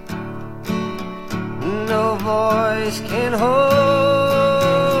 No voice can hope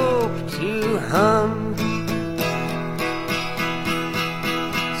to hum.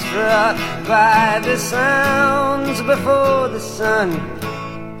 Struck by the sounds before the sun,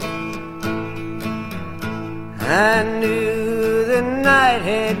 I knew the night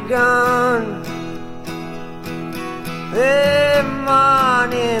had gone. The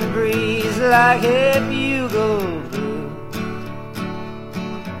morning breeze like a bugle blew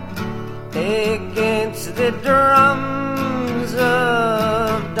against the drums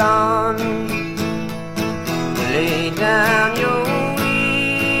of dawn. Lay down your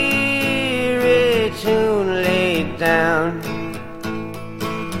weary tune, lay down.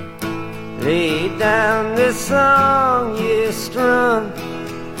 Lay down the song you strum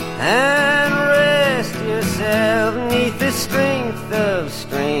and rest yourself 'neath the strength of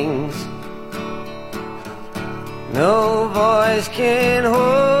strings. No voice can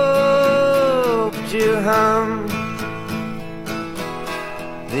hope to hum.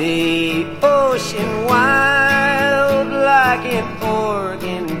 The ocean wild like an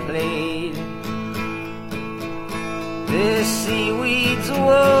organ played. The seaweeds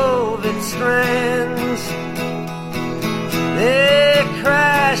wove strands. Their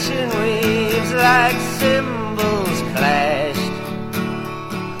crashing waves like cymbals clashed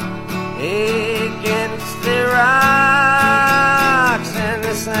against the rocks and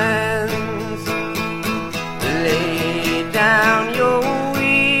the sands. Lay down your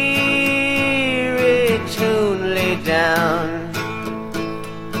weary tune, lay down.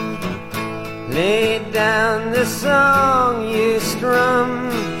 Lay down the song you strum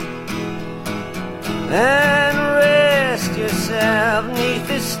and rest yourself neath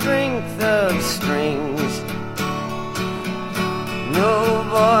the strength of strings. No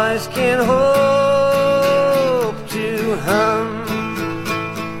voice can hope to hum.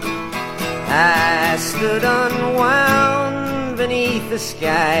 I stood unwound beneath the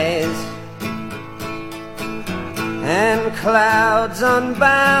skies, and clouds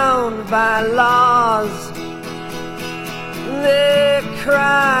unbound by laws. Their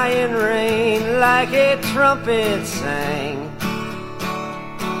crying rain like a trumpet sang,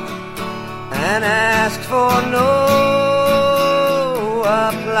 and asked for no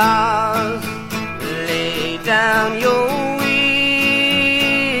applause. Lay down your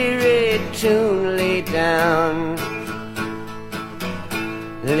weary tune, lay down.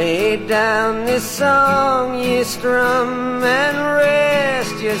 Lay down this song you strum and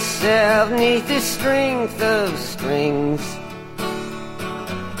rest yourself neath the strength of strings.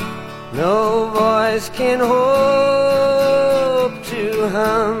 No voice can hope to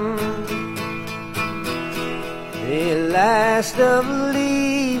hum. The last of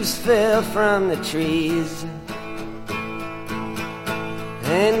leaves fell from the trees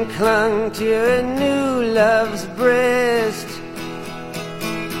and clung to a new love's breast.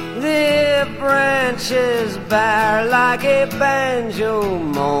 Their branches bare like a banjo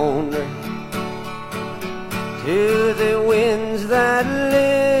moan to the winds that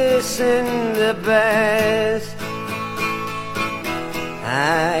listen the best.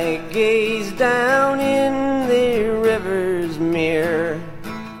 I gazed down in the river's mirror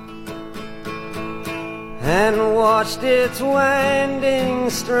and watched its winding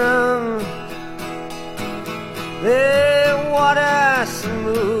strum. The water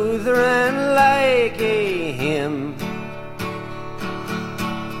smooth ran like a hymn,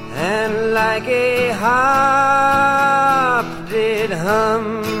 and like a harp did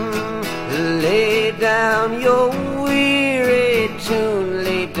hum. Lay down your weary tune,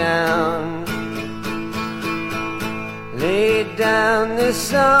 lay down. Lay down the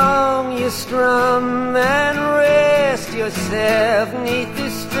song you strum and rest yourself neath the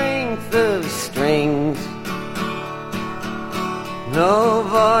strength of strings. No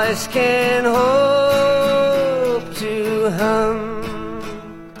voice can hope to hum.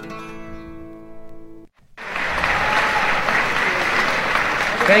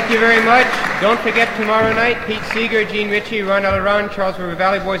 Thank you very much. Don't forget tomorrow night, Pete Seeger, Gene Ritchie, Ron Elleron, Charles River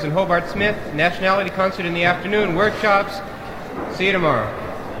Valley Boys, and Hobart Smith. Nationality concert in the afternoon, workshops. See you tomorrow.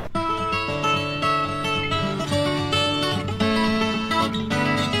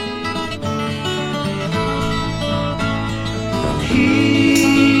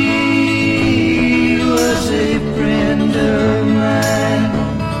 He was a friend of mine.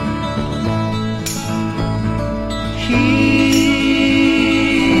 He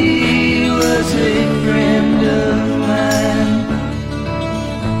was a friend of mine.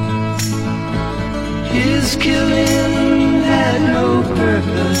 His killing had no purpose.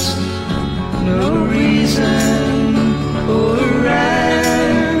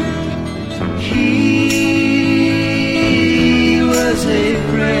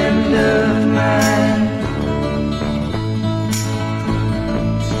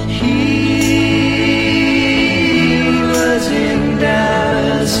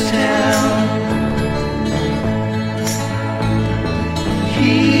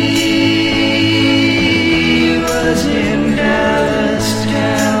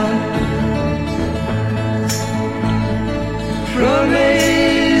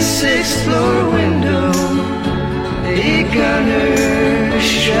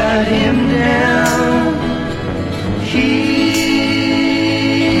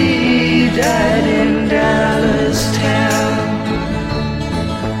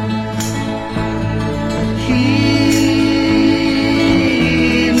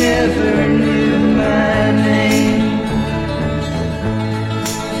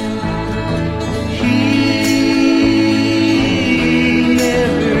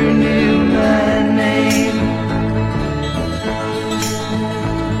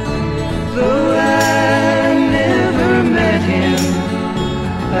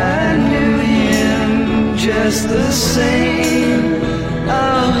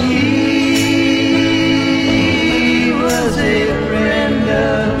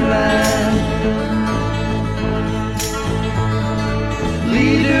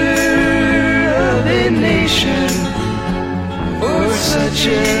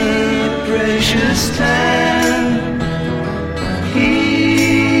 understand.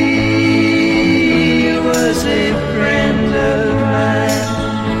 He was a friend of mine.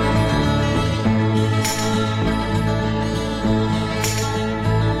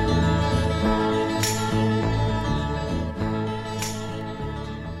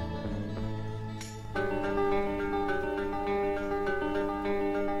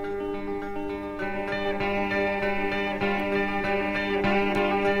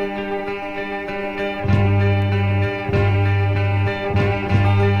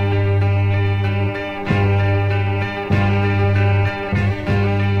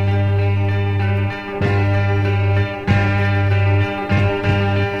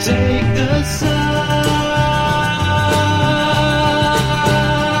 Take the sun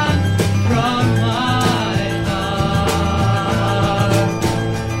from my heart.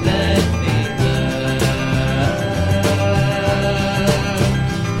 Let me burn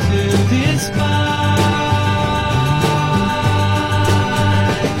to this fire.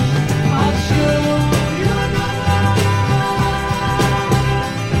 I'll show you another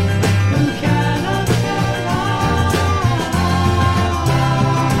who cannot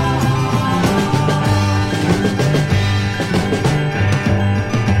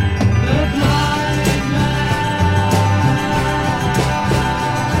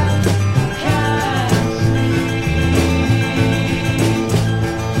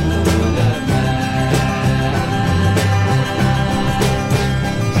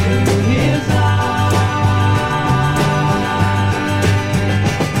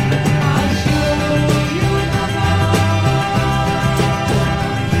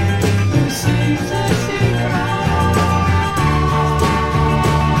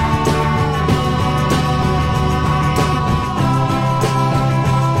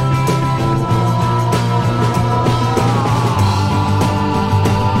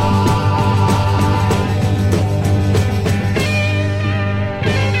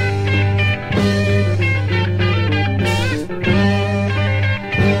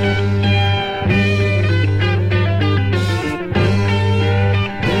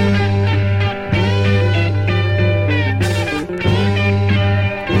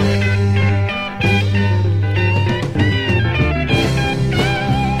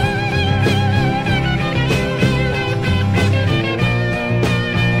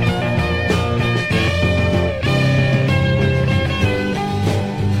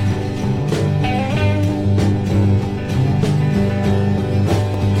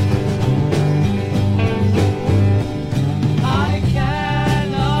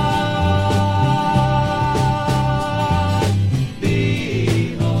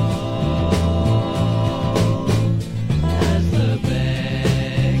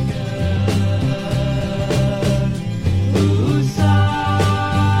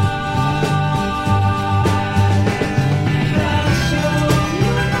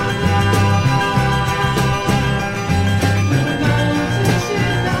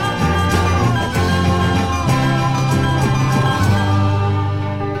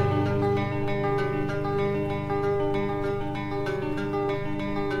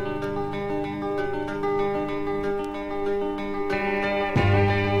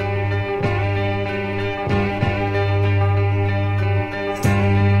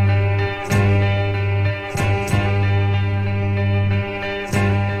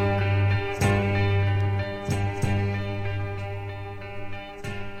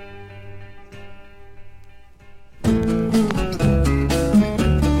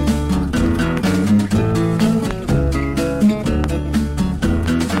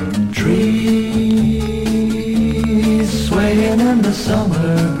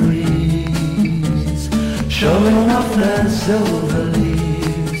silver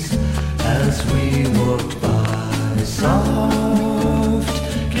leaves as we walked by. Soft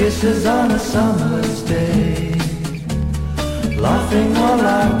kisses on a summer's day, laughing all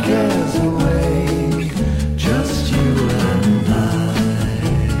our cares away, just you and I.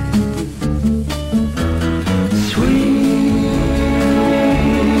 Sweet,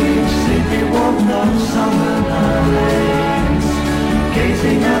 sleepy warmth of summer nights,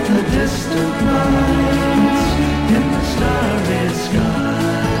 gazing at the distant lights in the starry sky.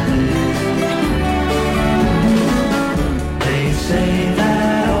 They say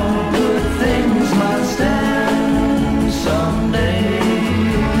that all good things must end someday.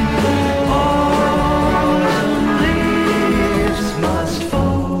 All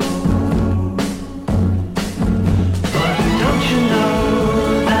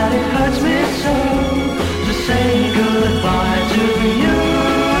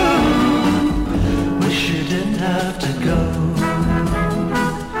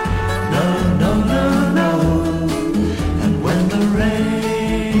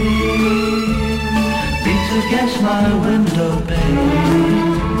against my window pane,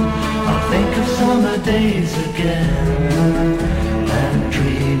 I'll think of summer days again and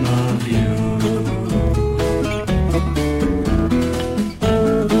dream of you.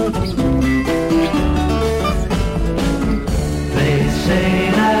 They say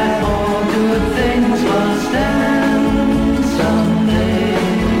that all good things must end someday.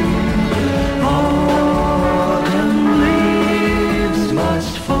 Autumn leaves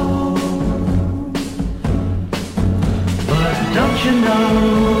must fall. But don't you know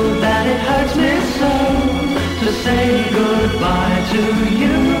that it hurts me so to say goodbye to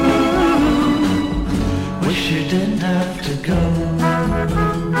you? Wish you didn't have to go.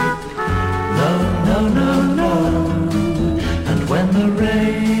 No, no, no, no. And when the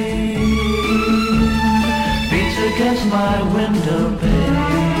rain beats against my window pane,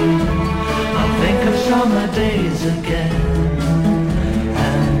 I'll think of summer days again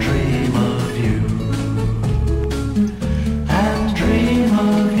and dream of you. And dream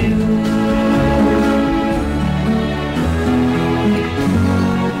of you.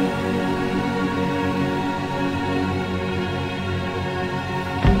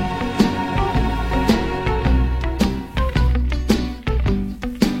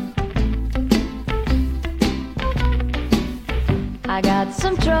 I got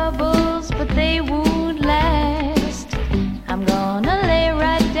some troubles, but they won't last. I'm gonna lay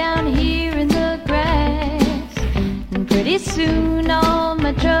right down here in the grass, and pretty soon all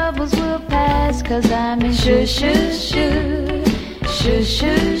my troubles will pass. 'Cause I'm in shoo shoo shoo, shoo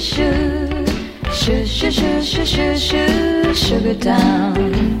shoo shoo, shoo shoo shoo shoo shoo shoo, Sugar Town.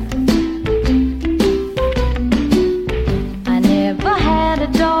 I never had a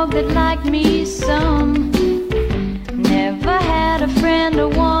dog that liked me some. Never had a friend or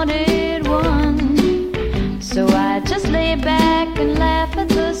wanted one. So I just lay back and laugh at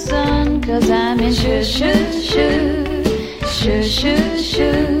the sun. 'Cause I'm in shoo shoo shoo, shoo shoo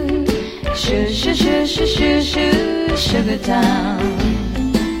shoo, shoo shoo shoo shoo shoo shoo, Sugar Town.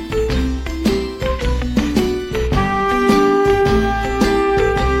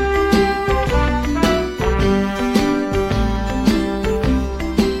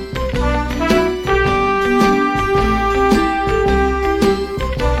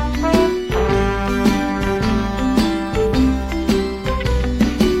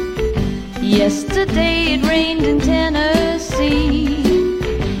 Yesterday it rained in Tennessee.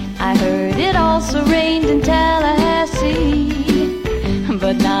 I heard it also rained in Tallahassee.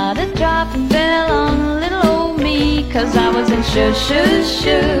 But not a drop fell on little old me. 'Cause I was in shoo shoo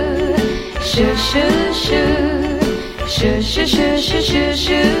shoo, shoo shoo shoo, shoo shoo shoo shoo shoo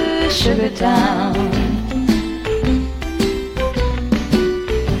shoo, Sugar Town.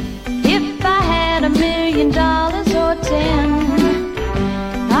 If I had $1 million or 10,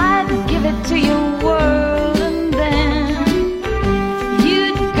 to your world, and then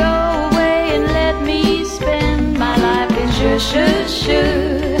you'd go away and let me spend my life in shoo shoo shoo,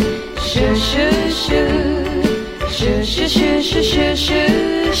 shoo shoo shoo, shoo shoo shoo shoo shoo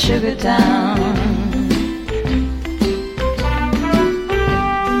shoo, Sugar Town.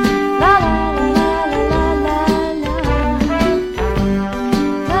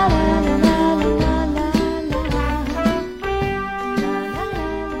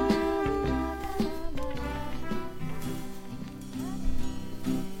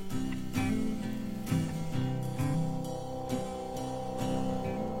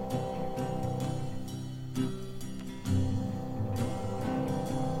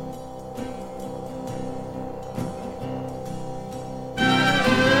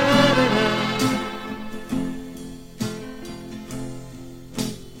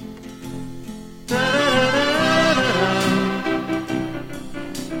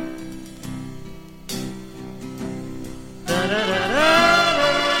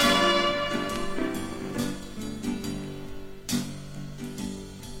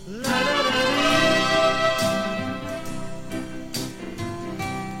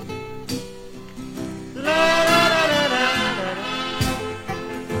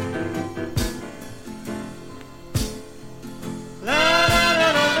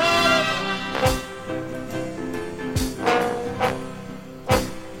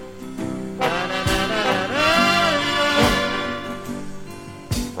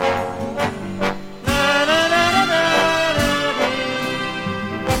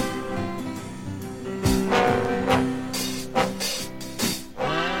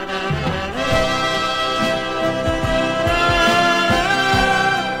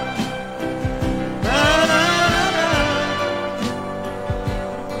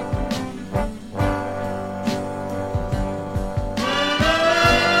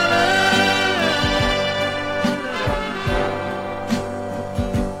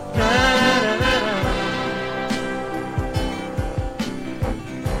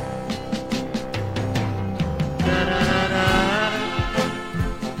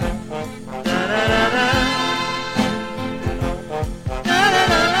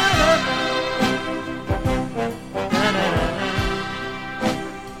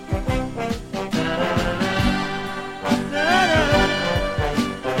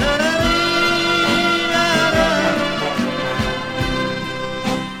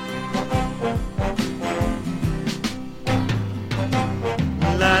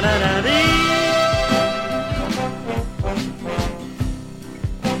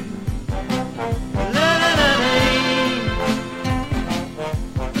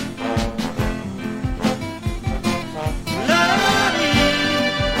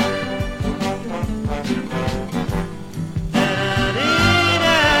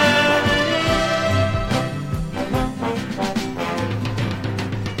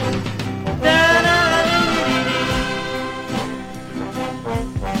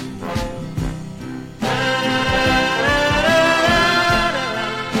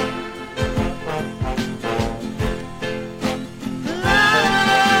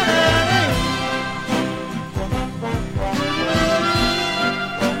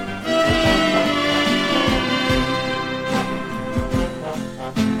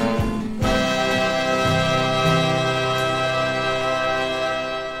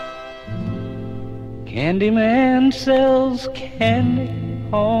 handyman sells candy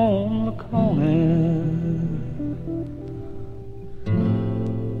on the corner.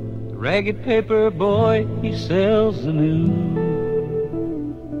 The ragged paper boy, he sells the news.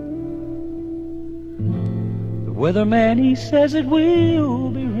 The weatherman, he says it will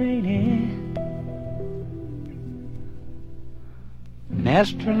be rainy. And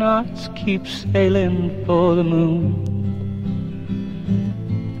astronauts keep sailing for the moon.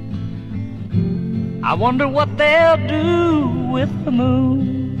 I wonder what they'll do with the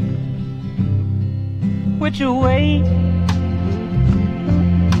moon. Which way?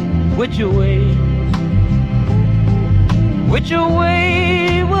 Which way? Which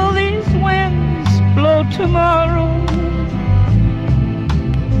way will these winds blow tomorrow?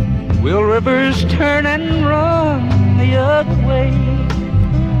 Will rivers turn and run the other way?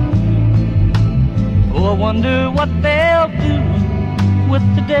 Oh, I wonder what they'll do with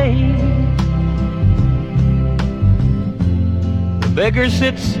the day. The beggar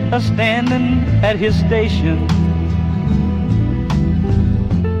sits a-standing at his station.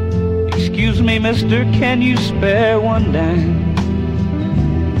 Excuse me, mister, can you spare one dime?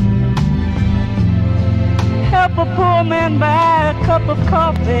 Help a poor man buy a cup of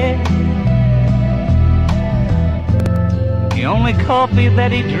coffee. The only coffee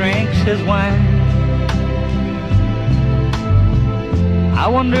that he drinks is wine. I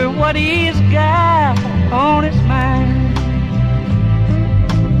wonder what he's got on his mind.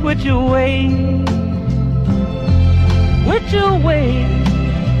 Which way? Which way?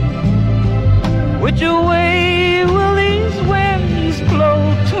 Which way will these winds blow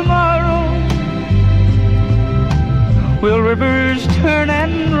tomorrow? Will rivers turn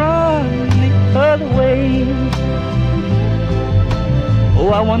and run the other way? Oh,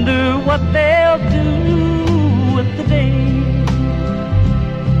 I wonder what they'll do with the day.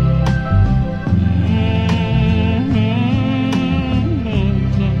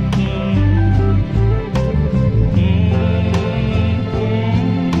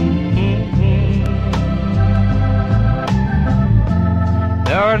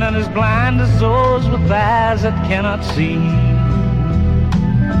 There are none as blind as those with eyes that cannot see.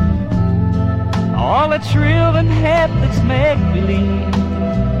 All that's real and half that's make-believe.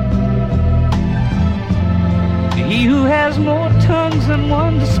 He who has more tongues than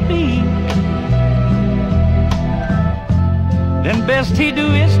one to speak, then best he do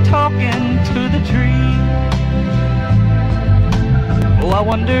is talking to the tree. Oh, I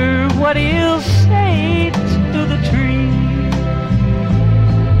wonder what he'll say to the tree.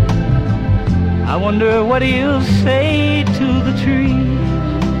 I wonder what he'll say to the tree.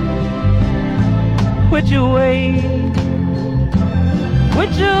 Which way?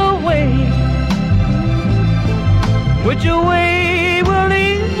 Which way? Which way will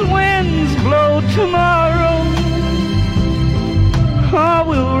these winds blow tomorrow? Or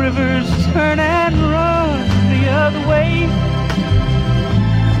will rivers turn and run the other way?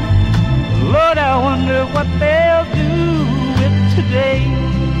 Lord, I wonder what they'll do with today.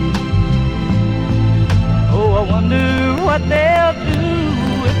 Oh, I wonder what they'll do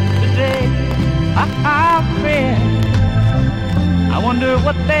with today. I friend, I wonder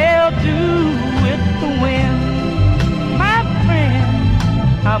what they'll do with the wind. My friend,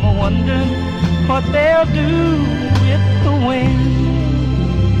 I'm wondering what they'll do with the wind.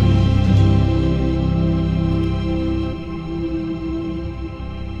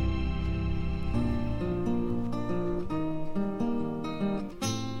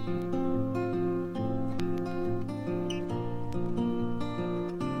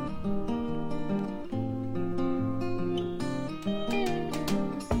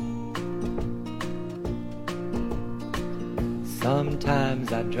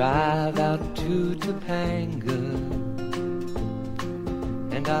 Sometimes I drive out to Topanga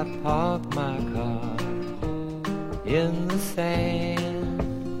and I park my car in the sand,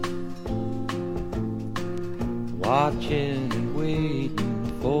 watching and waiting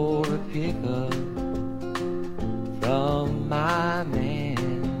for a pickup from my man.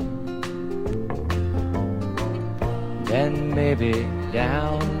 Then maybe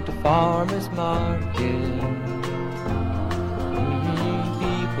down to farmer's market,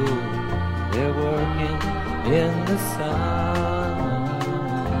 they're working in the sun,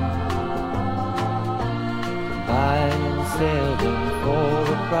 buying and selling for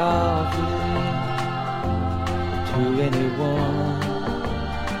a profit to anyone.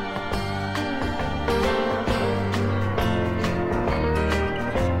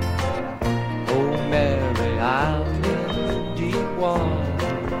 Oh Mary, I'm in deep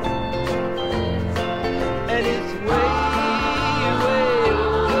water, and it's way, way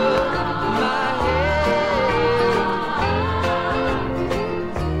over my head.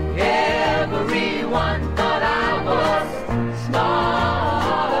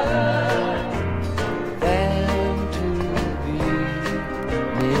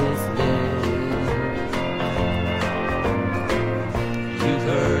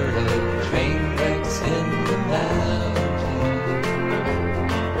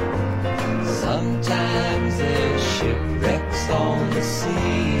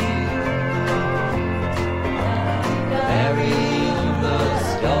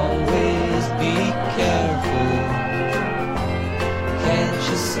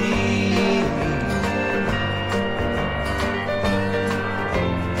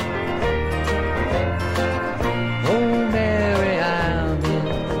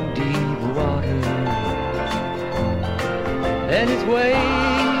 and it's way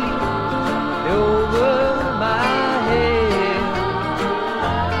over my head.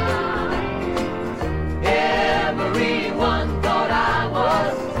 Everyone thought I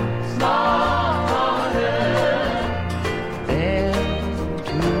was smarter than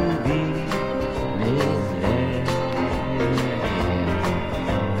to be misled.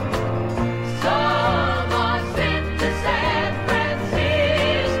 Some are sent to San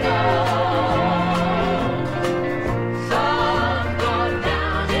Francisco, some go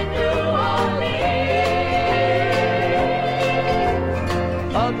down in New Orleans.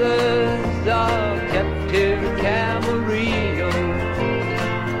 Others are kept here at Camarillo,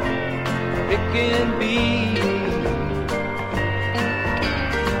 picking beans.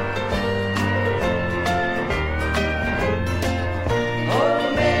 Oh,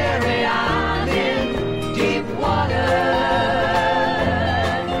 Mary, I'm in deep water,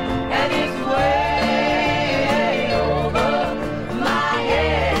 and it's way over my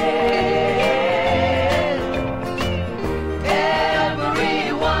head.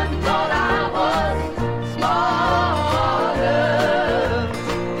 Everyone thought I was smarter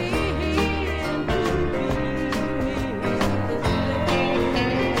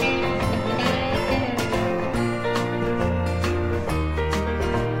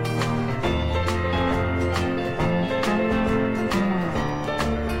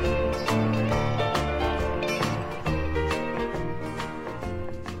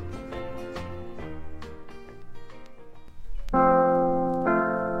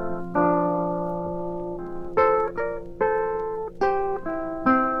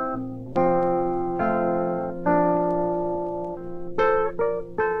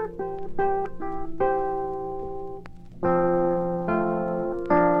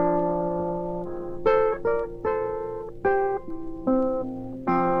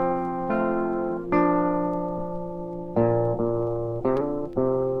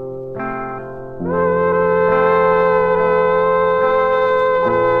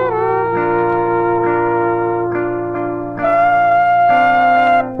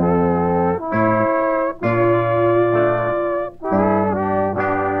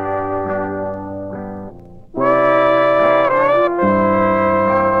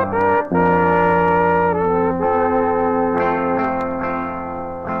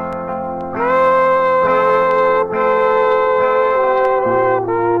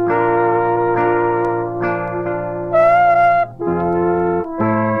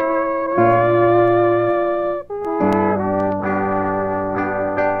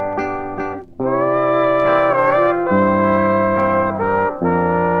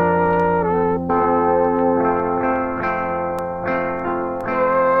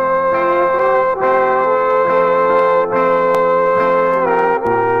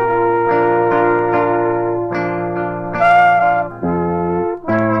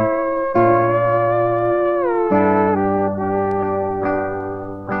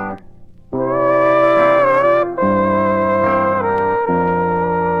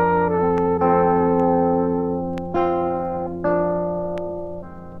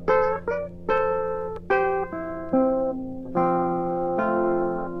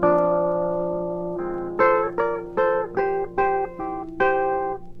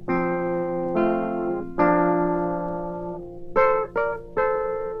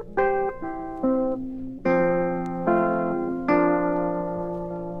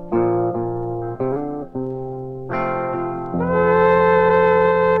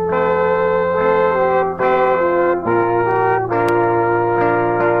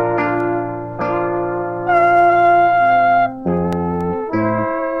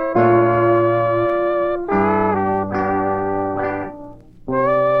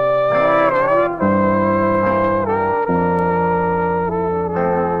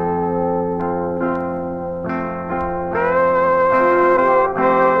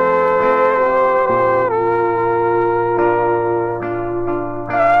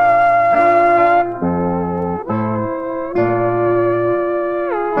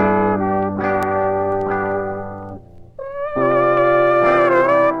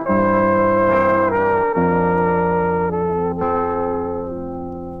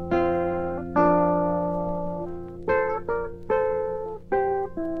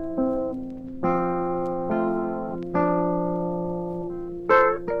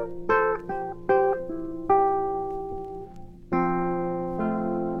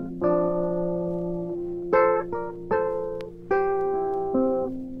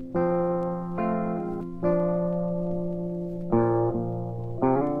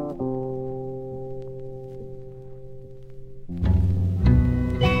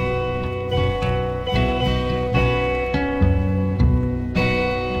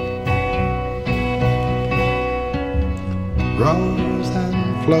rows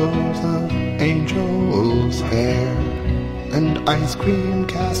and flows of angels' hair, and ice cream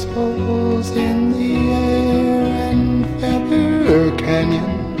castles in the air, and feather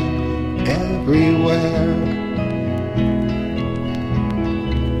canyon everywhere.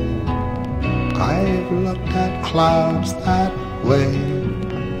 I've looked at clouds that way.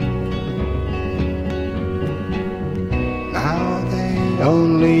 Now they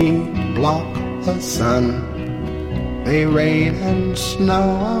only block the sun. They rain and snow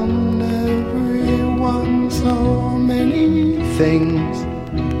on everyone. So many things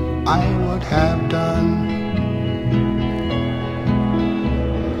I would have done,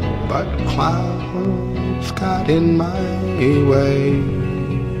 but clouds got in my way.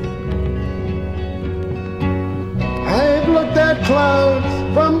 I've looked at clouds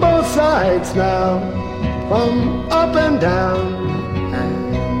from both sides now, from up and down,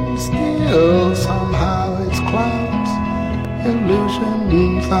 and still somehow it's clouds,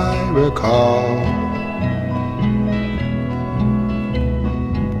 illusions I recall.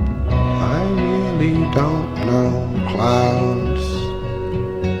 I really don't know clouds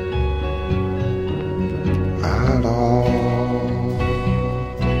at all.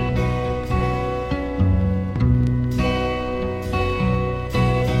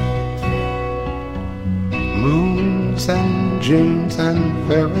 Moons and Junes and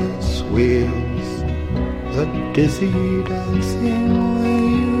Ferris wheels, the dizzy dancing way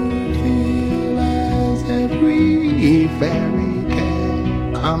you feel as every fairy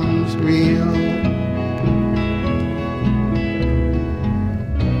tale comes real.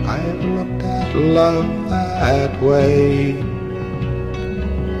 I've looked at love that way.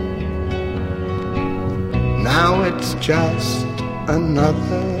 Now it's just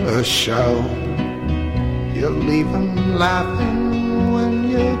another show. You leave them laughing when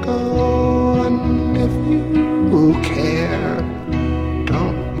you go, and if you care,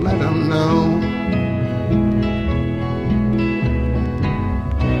 don't let them know.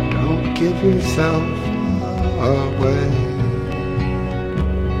 Don't give yourself away.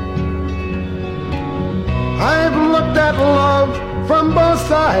 I've looked at love from both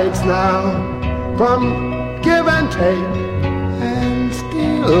sides now, from give and take, and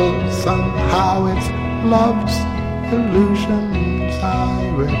still somehow it's love's illusions I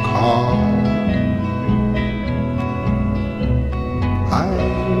recall. I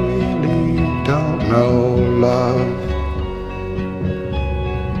really don't know love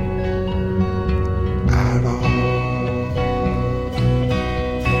at all.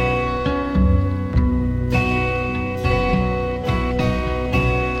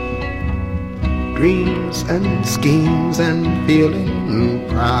 Dreams and schemes and feeling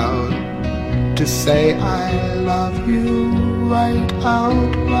proud to say I love you right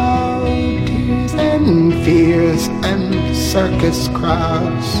out loud. Tears and fears and circus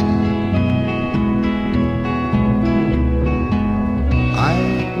crowds. I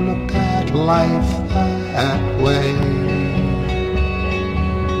looked at life that way.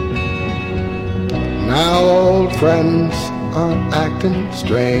 Now old friends are acting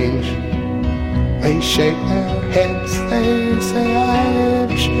strange. They shake their heads, they say I've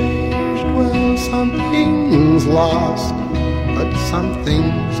changed. Well, something's lost, but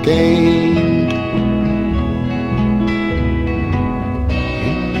something's gained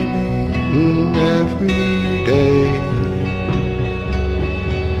in living every day.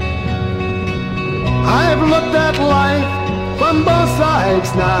 I've looked at life from both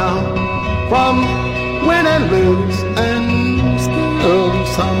sides now, from win and lose, and still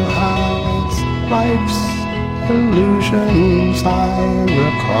somehow it's life's illusions I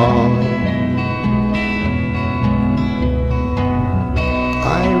recall.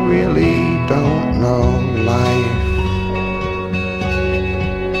 I really don't know life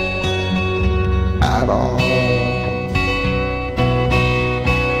at all.